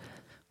God,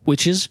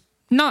 which is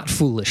not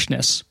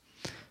foolishness.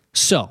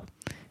 So,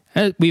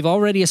 we've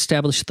already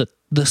established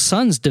the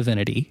Son's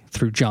divinity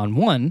through John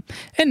 1,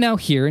 and now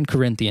here in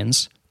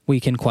Corinthians, we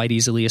can quite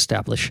easily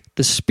establish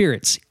the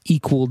Spirit's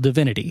equal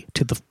divinity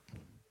to the...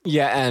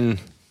 Yeah, and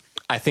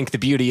I think the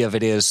beauty of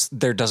it is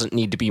there doesn't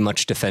need to be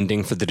much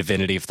defending for the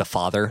divinity of the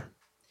Father.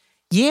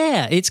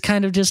 Yeah, it's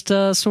kind of just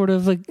sort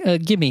of a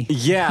gimme.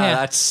 Yeah,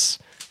 that's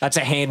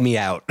a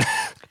hand-me-out.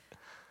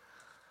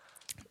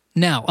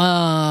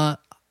 Now,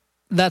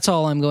 that's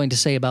all I'm going to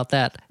say about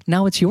that.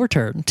 Now it's your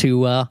turn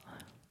to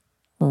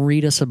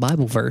read us a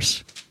Bible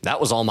verse. That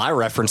was all my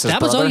references,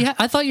 That was all you had?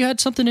 I thought you had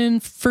something in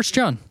 1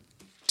 John.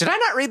 Did I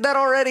not read that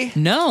already?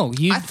 No.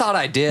 I thought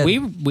I did.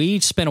 We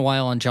spent a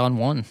while on John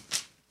 1.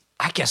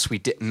 I guess we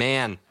did.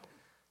 Man,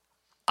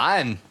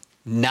 I'm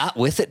not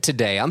with it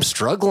today. I'm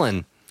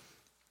struggling.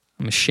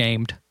 I'm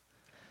ashamed.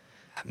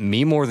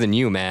 Me more than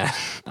you, man.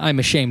 I'm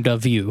ashamed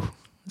of you.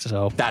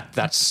 So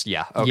that's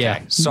yeah. Okay.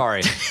 Yeah.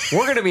 Sorry.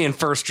 We're going to be in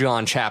 1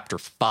 John chapter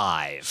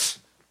 5.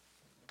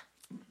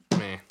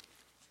 Let me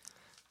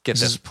get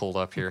this pulled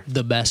up here.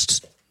 The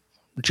best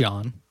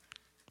John.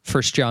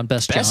 1 John,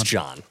 best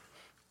John.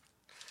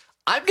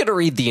 I'm going to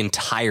read the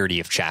entirety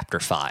of chapter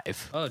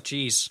 5. Oh,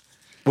 geez.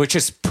 Which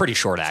is pretty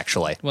short,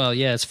 actually. Well,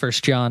 yeah, it's 1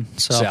 John.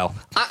 So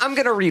I'm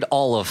going to read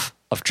all of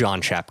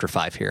John chapter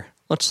 5 here.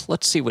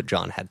 Let's see what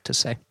John had to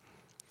say.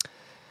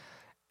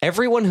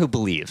 Everyone who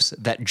believes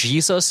that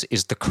Jesus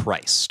is the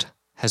Christ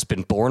has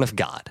been born of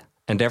God,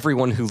 and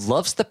everyone who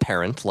loves the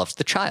parent loves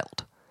the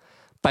child.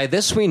 By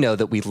this we know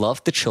that we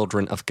love the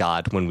children of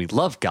God when we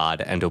love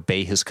God and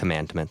obey his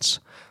commandments.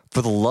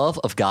 For the love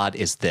of God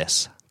is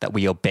this, that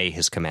we obey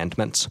his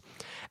commandments.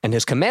 And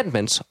his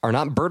commandments are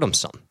not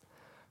burdensome.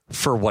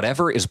 For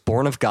whatever is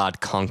born of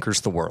God conquers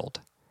the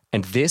world.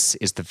 And this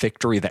is the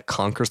victory that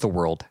conquers the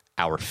world,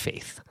 our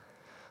faith.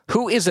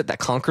 Who is it that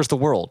conquers the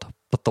world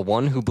but the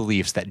one who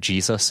believes that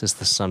Jesus is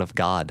the Son of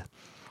God?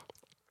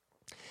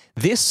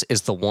 This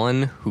is the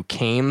one who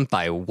came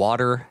by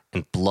water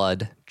and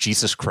blood,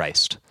 Jesus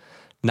Christ.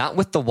 Not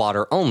with the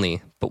water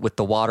only, but with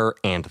the water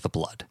and the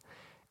blood.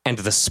 And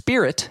the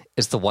Spirit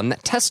is the one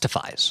that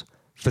testifies,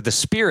 for the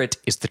Spirit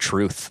is the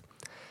truth.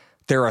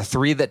 There are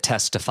three that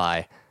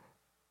testify,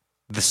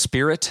 the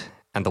Spirit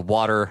and the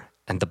water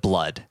and the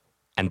blood,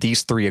 and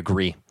these three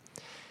agree.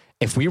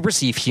 If we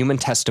receive human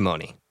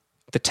testimony,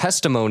 the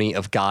testimony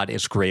of God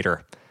is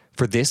greater,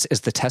 for this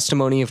is the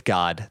testimony of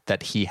God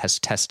that he has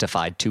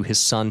testified to his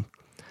Son.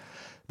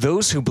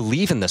 Those who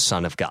believe in the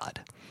Son of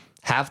God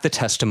have the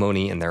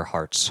testimony in their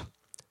hearts.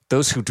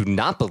 Those who do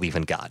not believe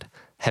in God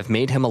have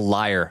made him a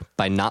liar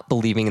by not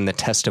believing in the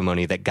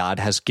testimony that God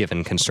has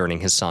given concerning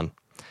his Son.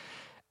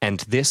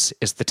 And this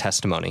is the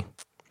testimony.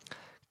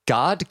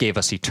 God gave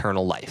us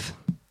eternal life,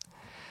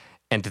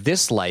 and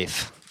this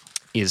life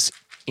is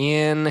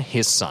in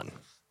his Son.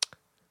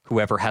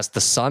 Whoever has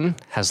the Son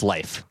has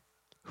life.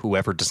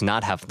 Whoever does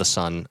not have the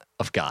Son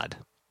of God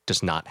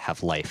does not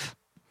have life.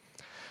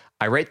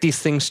 I write these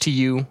things to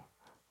you.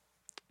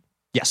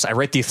 Yes, I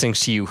write these things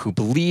to you who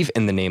believe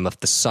in the name of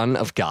the Son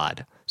of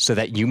God, so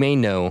that you may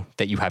know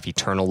that you have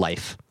eternal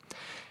life.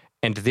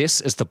 And this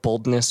is the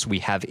boldness we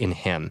have in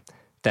him,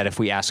 that if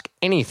we ask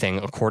anything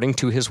according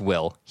to his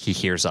will, he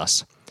hears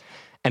us.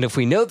 And if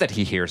we know that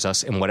he hears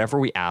us in whatever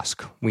we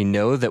ask, we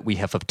know that we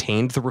have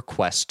obtained the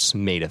requests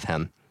made of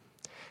him.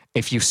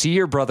 If you see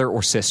your brother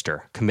or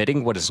sister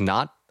committing what is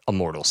not a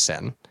mortal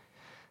sin,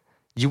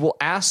 you will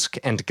ask,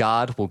 and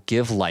God will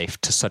give life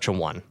to such a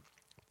one.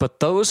 But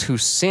those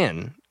whose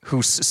sin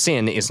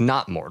is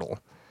not mortal,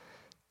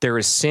 there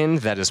is sin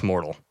that is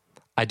mortal.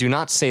 I do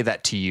not say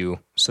that to you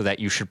so that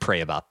you should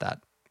pray about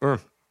that.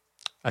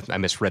 I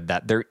misread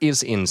that. There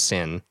is in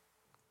sin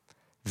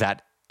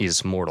that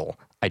is mortal.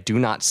 I do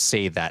not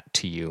say that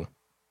to you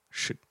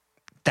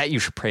that you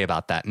should pray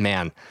about that.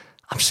 Man,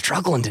 I'm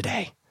struggling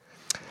today.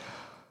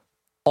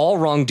 All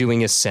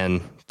wrongdoing is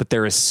sin, but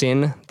there is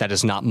sin that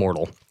is not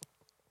mortal.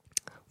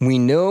 We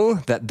know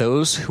that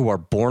those who are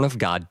born of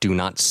God do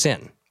not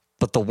sin,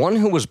 but the one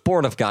who was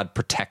born of God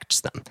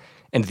protects them,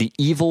 and the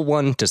evil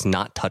one does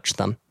not touch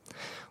them.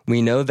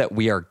 We know that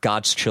we are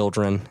God's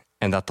children,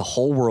 and that the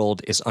whole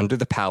world is under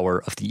the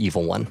power of the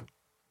evil one,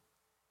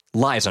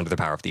 lies under the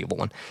power of the evil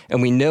one.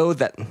 And we know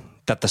that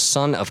the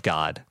Son of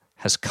God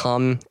has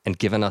come and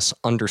given us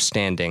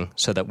understanding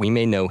so that we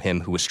may know him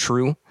who is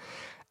true,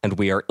 and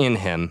we are in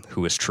him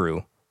who is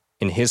true,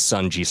 in his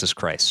Son, Jesus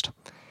Christ.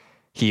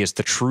 He is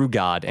the true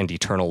God and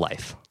eternal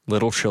life.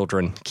 Little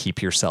children,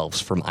 keep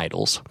yourselves from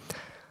idols.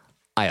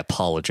 I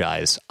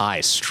apologize.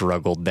 I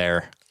struggled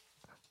there.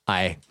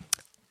 I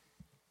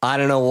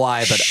don't know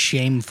why, but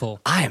shameful.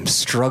 I am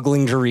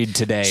struggling to read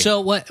today. So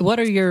what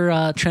are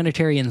your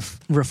Trinitarian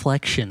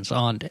reflections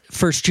on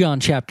 1 John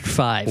chapter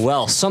 5?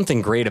 Well,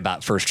 something great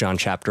about 1 John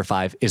chapter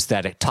 5 is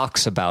that it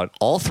talks about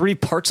all three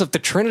parts of the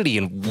Trinity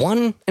in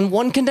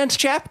one condensed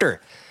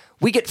chapter.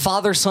 We get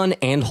Father, Son,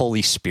 and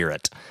Holy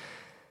Spirit.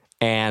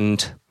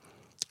 And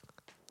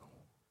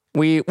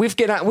we've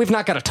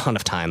not got a ton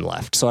of time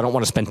left, so I don't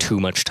want to spend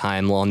too much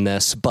time on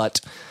this,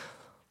 but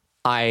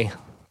I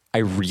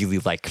really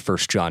like 1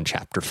 John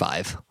chapter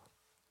 5.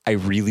 I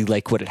really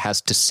like what it has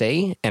to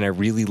say, and I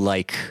really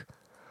like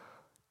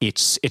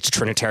its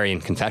Trinitarian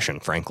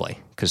confession, frankly,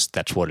 because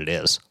that's what it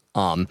is.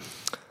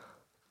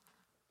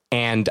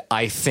 And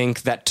I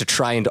think that to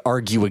try and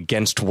argue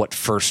against what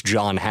 1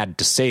 John had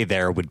to say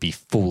there would be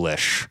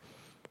foolish.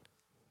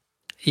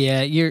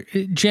 Yeah, you're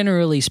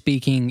generally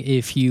speaking,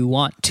 if you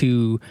want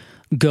to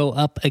go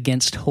up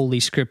against Holy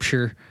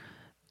Scripture,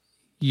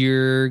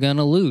 you're going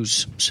to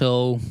lose.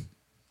 So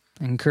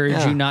I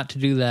encourage you not to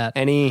do that.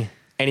 Any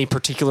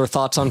particular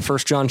thoughts on 1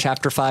 John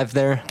chapter 5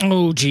 there?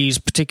 Oh, geez,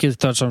 particular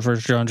thoughts on 1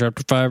 John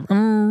chapter 5?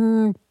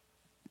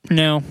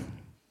 No.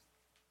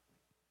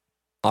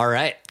 All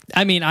right.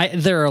 I mean,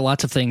 there are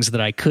lots of things that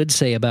I could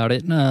say about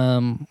it,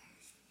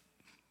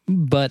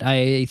 but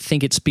I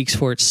think it speaks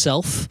for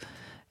itself,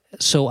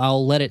 so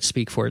I'll let it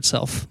speak for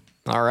itself.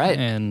 All right.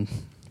 And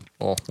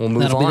we'll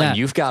move on.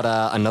 You've got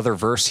another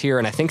verse here,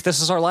 and I think this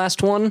is our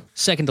last one?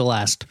 Second to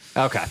last.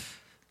 Okay.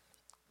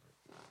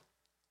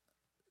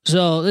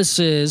 So this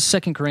is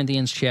 2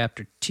 Corinthians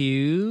chapter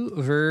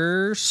 2,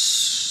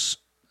 verse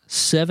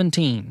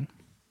 17.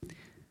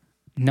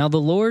 Now the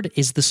Lord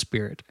is the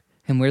Spirit,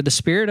 and where the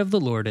Spirit of the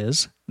Lord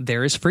is,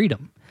 there is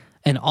freedom.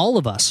 And all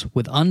of us,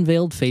 with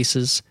unveiled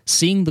faces,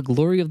 seeing the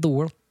glory of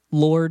the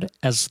Lord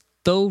as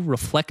though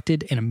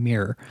reflected in a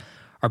mirror,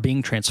 are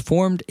being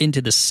transformed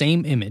into the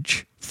same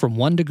image from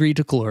one degree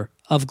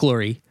of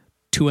glory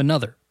to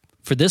another.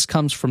 For this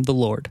comes from the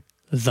Lord,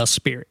 the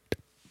Spirit.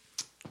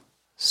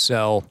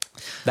 So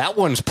that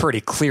one's pretty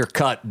clear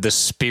cut. The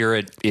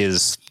Spirit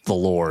is the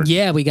Lord.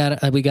 Yeah, we got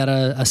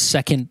a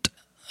second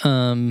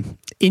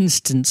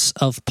instance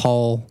of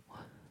Paul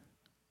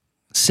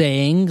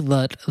saying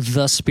that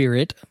the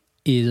Spirit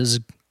is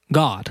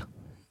God.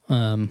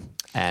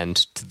 And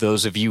to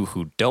those of you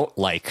who don't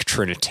like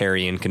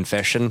Trinitarian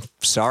confession,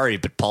 sorry,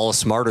 but Paul is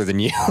smarter than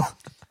you.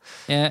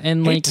 Yeah,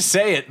 and hate to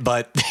say it,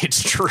 but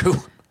it's true.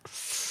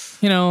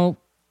 You know,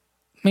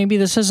 maybe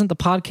this isn't the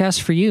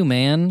podcast for you,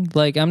 man.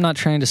 Like, I'm not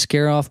trying to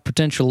scare off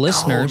potential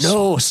listeners.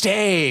 No,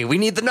 stay. We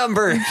need the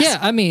number. Yeah,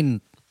 I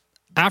mean,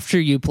 after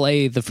you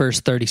play the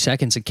first 30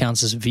 seconds, it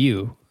counts as a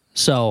view.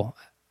 So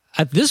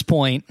at this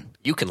point,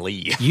 you can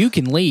leave. You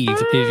can leave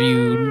if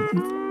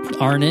you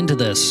aren't into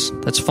this.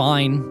 That's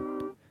fine.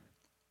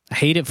 I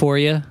hate it for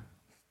you,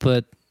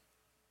 but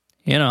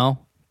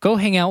go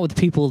hang out with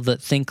people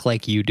that think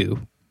like you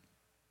do.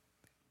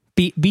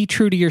 Be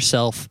true to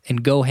yourself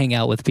and go hang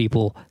out with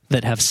people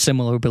that have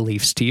similar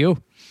beliefs to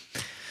you.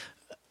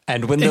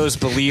 And when those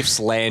beliefs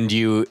land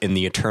you in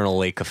the eternal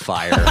lake of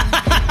fire,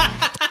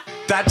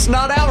 that's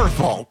not our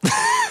fault.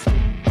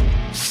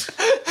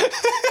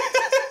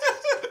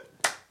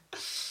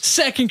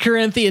 2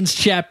 Corinthians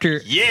chapter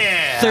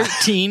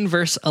 13,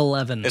 verse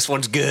 11. This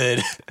one's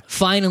good.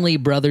 Finally,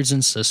 brothers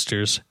and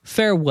sisters,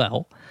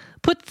 farewell.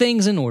 Put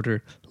things in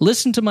order.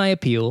 Listen to my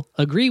appeal.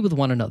 Agree with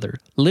one another.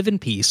 Live in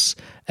peace.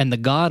 And the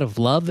God of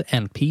love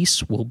and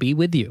peace will be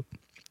with you.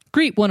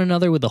 Greet one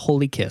another with a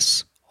holy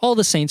kiss. All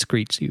the saints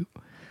greet you.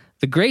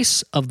 The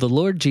grace of the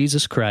Lord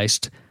Jesus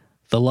Christ,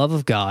 the love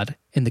of God,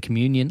 and the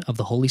communion of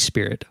the Holy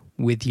Spirit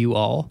with you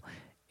all.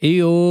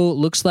 Ayo,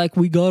 looks like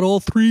we got all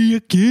three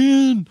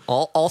again.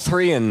 All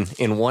three in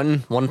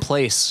one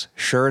place.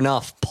 Sure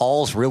enough,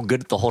 Paul's real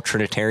good at the whole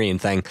Trinitarian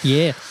thing.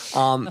 Yeah.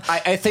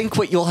 I think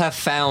what you'll have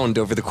found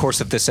over the course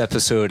of this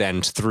episode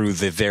and through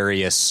the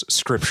various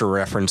scripture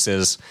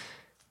references,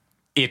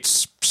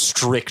 it's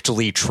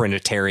strictly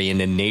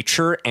Trinitarian in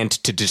nature, and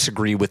to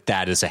disagree with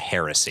that is a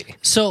heresy.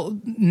 So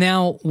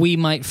now we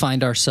might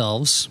find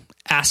ourselves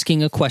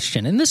asking a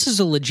question, and this is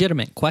a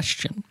legitimate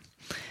question.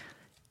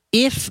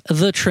 If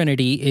the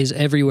Trinity is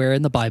everywhere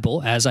in the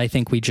Bible, as I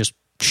think we just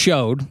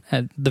showed,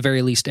 at the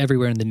very least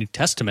everywhere in the New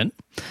Testament,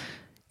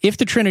 if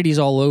the Trinity is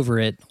all over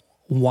it,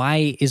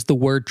 why is the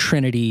word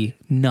Trinity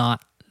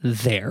not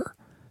there?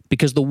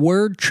 Because the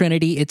word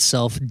Trinity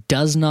itself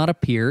does not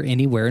appear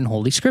anywhere in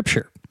Holy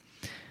Scripture.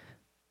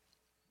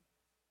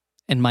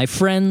 And my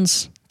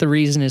friends, the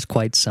reason is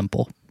quite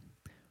simple.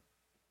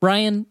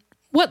 Ryan,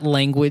 what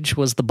language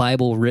was the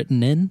Bible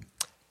written in?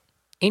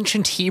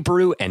 Ancient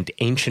Hebrew and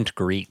Ancient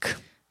Greek.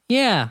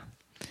 Yeah.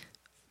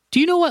 Do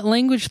you know what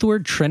language the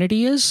word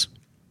Trinity is?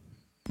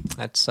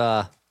 That's,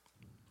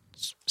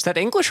 is that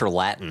English or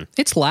Latin?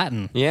 It's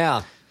Latin.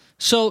 Yeah.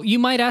 So you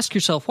might ask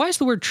yourself, why is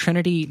the word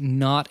Trinity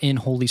not in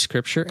Holy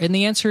Scripture? And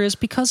the answer is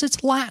because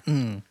it's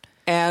Latin.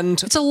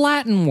 And it's a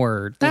Latin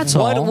word. That's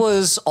all. What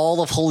was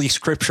all of Holy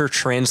Scripture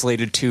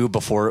translated to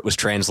before it was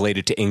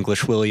translated to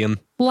English, William?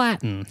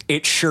 Latin.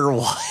 It sure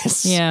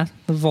was. Yeah,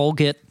 the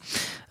Vulgate.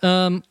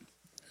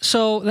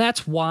 So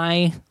that's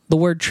why the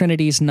word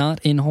Trinity is not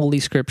in Holy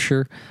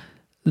Scripture.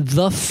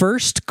 The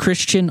first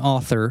Christian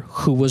author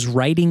who was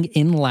writing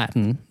in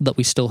Latin that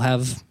we still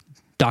have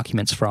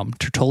documents from,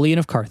 Tertullian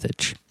of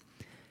Carthage,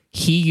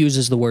 he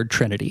uses the word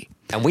Trinity.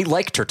 And we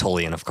like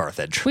Tertullian of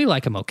Carthage. We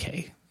like him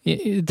okay.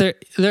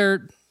 There's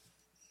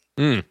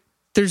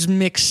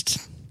mixed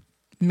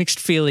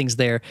feelings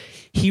there.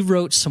 He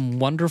wrote some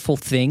wonderful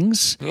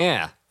things.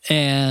 Yeah.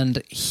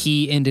 And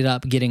he ended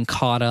up getting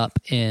caught up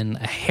in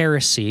a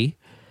heresy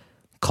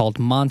called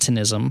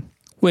Montanism,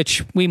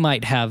 which we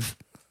might have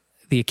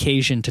the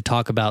occasion to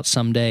talk about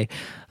someday.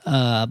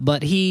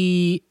 But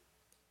he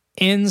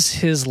ends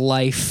his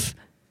life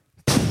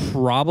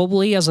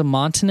probably as a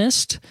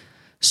Montanist.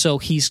 So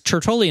he's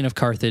Tertullian of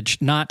Carthage,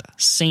 not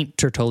Saint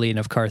Tertullian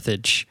of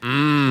Carthage,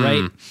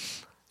 right?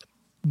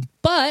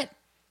 But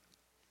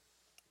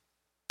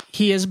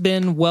he has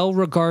been well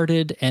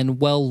regarded and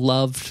well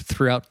loved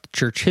throughout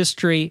church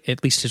history.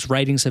 At least his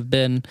writings have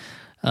been.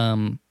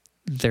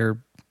 They're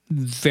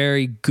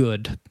very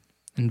good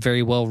and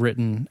very well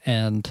written.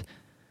 And,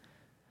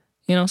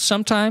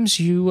 sometimes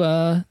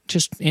you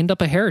just end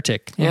up a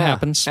heretic. It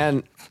happens.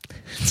 And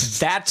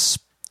that's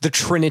the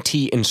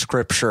Trinity in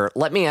Scripture.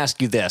 Let me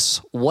ask you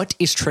this. What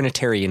is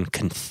Trinitarian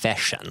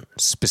confession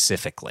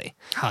specifically?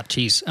 Oh,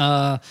 geez.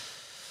 I'm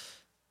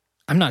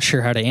not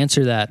sure how to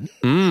answer that.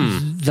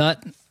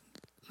 That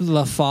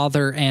the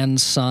Father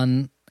and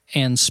Son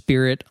and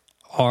Spirit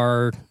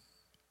are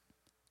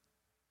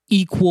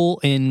equal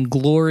in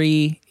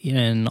glory,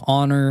 in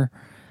honor,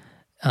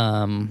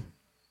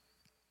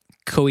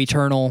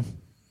 co-eternal,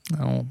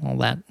 all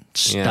that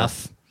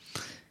stuff.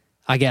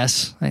 I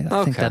guess. I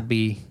think that'd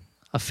be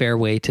a fair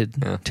way to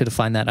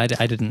define that. I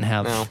didn't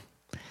have. No.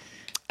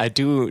 I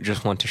do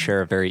just want to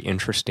share a very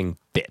interesting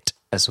bit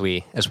as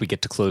we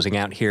get to closing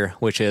out here,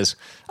 which is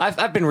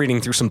I've been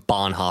reading through some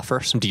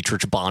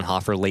Dietrich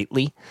Bonhoeffer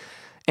lately,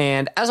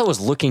 and as I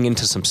was looking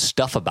into some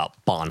stuff about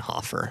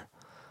Bonhoeffer,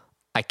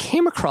 I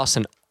came across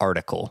an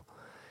article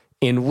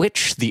in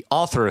which the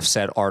author of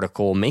said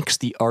article makes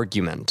the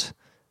argument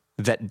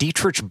that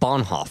Dietrich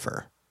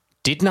Bonhoeffer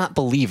did not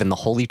believe in the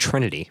Holy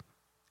Trinity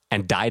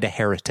and died a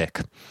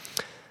heretic.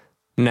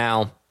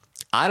 Now,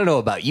 I don't know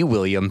about you,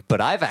 William, but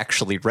I've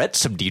actually read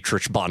some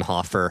Dietrich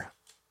Bonhoeffer.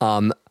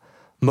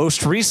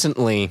 Most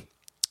recently,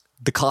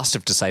 The Cost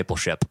of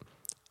Discipleship.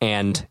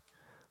 And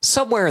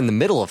somewhere in the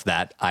middle of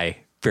that, I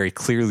very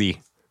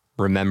clearly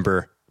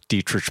remember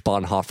Dietrich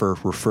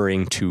Bonhoeffer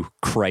referring to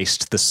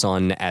Christ the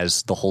Son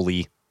as the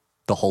Holy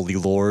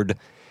Lord,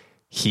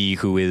 he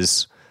who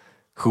is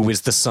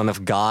the Son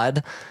of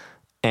God.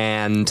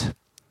 And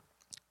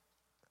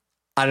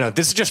I don't know,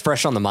 this is just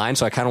fresh on the mind,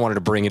 so I kind of wanted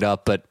to bring it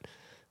up, but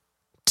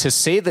to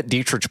say that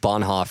Dietrich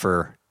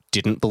Bonhoeffer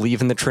didn't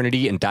believe in the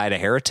Trinity and died a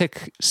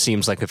heretic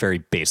seems like a very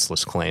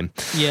baseless claim.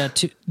 Yeah,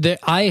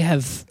 I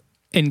have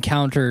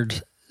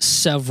encountered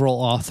several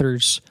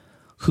authors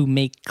who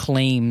make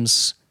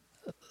claims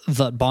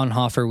that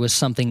Bonhoeffer was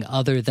something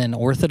other than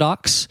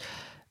orthodox,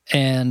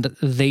 and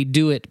they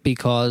do it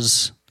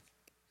because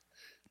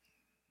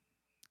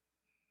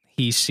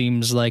he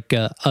seems like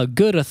a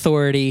good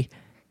authority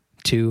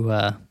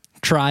to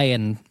try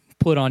and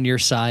put on your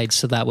side,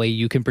 so that way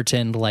you can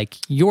pretend like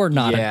you're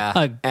not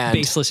a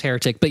baseless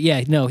heretic. But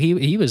yeah, no,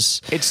 he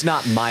was... It's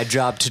not my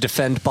job to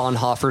defend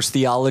Bonhoeffer's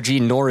theology,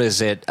 nor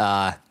is it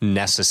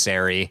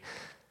necessary,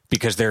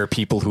 because there are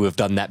people who have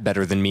done that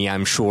better than me,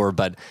 I'm sure,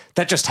 but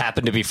that just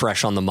happened to be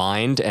fresh on the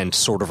mind and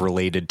sort of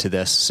related to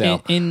this.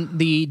 So, in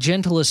the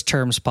gentlest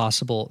terms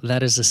possible,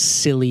 that is a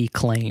silly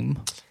claim.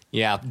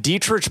 Yeah,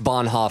 Dietrich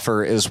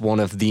Bonhoeffer is one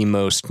of the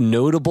most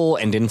notable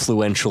and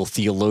influential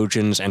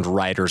theologians and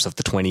writers of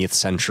the 20th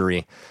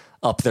century,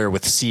 up there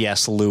with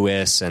C.S.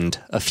 Lewis and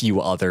a few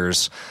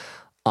others.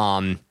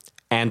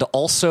 And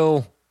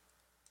also,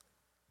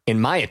 in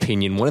my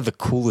opinion, one of the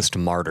coolest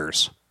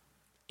martyrs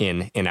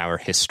in our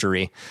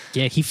history.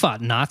 Yeah, he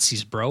fought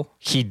Nazis, bro.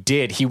 He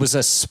did. He was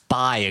a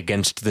spy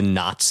against the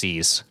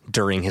Nazis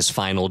during his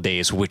final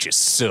days, which is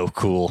so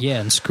cool.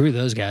 Yeah, and screw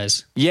those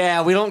guys.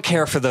 Yeah, we don't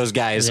care for those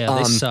guys. Yeah,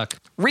 they suck.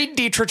 Read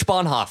Dietrich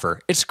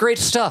Bonhoeffer. It's great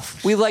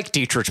stuff. We like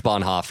Dietrich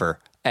Bonhoeffer.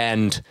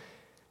 And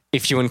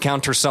if you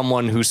encounter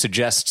someone who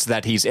suggests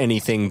that he's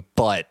anything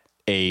but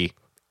a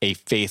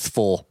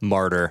faithful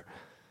martyr,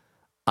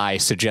 I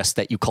suggest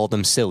that you call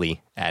them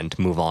silly and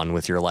move on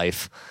with your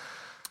life.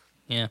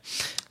 Yeah.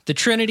 The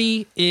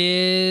Trinity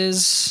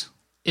is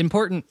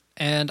important,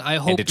 and I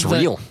hope it's that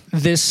real.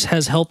 This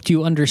has helped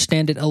you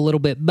understand it a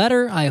little bit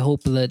better. I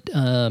hope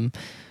that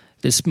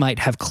this might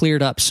have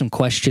cleared up some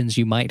questions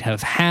you might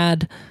have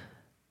had.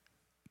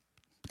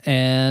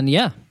 And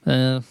yeah.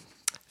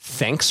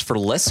 Thanks for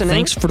listening.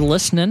 Thanks for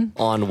listening.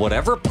 On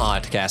whatever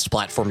podcast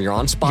platform you're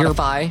on,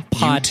 Spotify,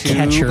 your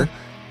podcatcher. YouTube.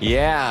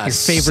 Yeah. Your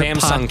favorite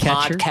Samsung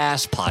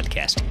podcatcher.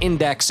 Podcast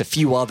Index, a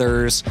few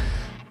others.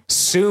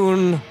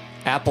 Soon,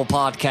 Apple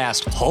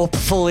Podcast.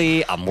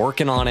 Hopefully, I'm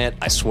working on it.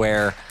 I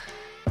swear.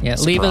 Yeah,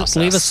 leave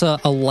us a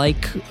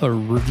like, a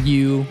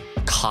review,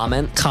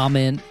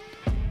 comment.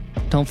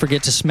 Don't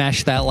forget to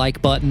smash that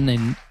like button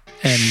and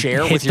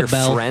share hit with the your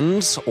bell.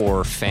 friends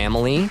or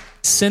family.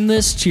 Send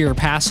this to your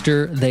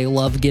pastor. They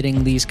love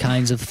getting these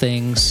kinds of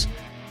things,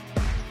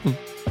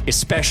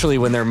 especially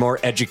when they're more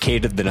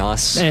educated than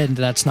us. And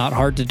that's not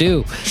hard to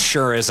do.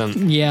 Sure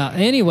isn't. Yeah.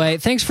 Anyway,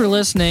 thanks for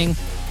listening.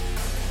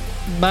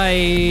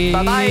 Bye.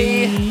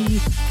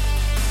 Bye-bye.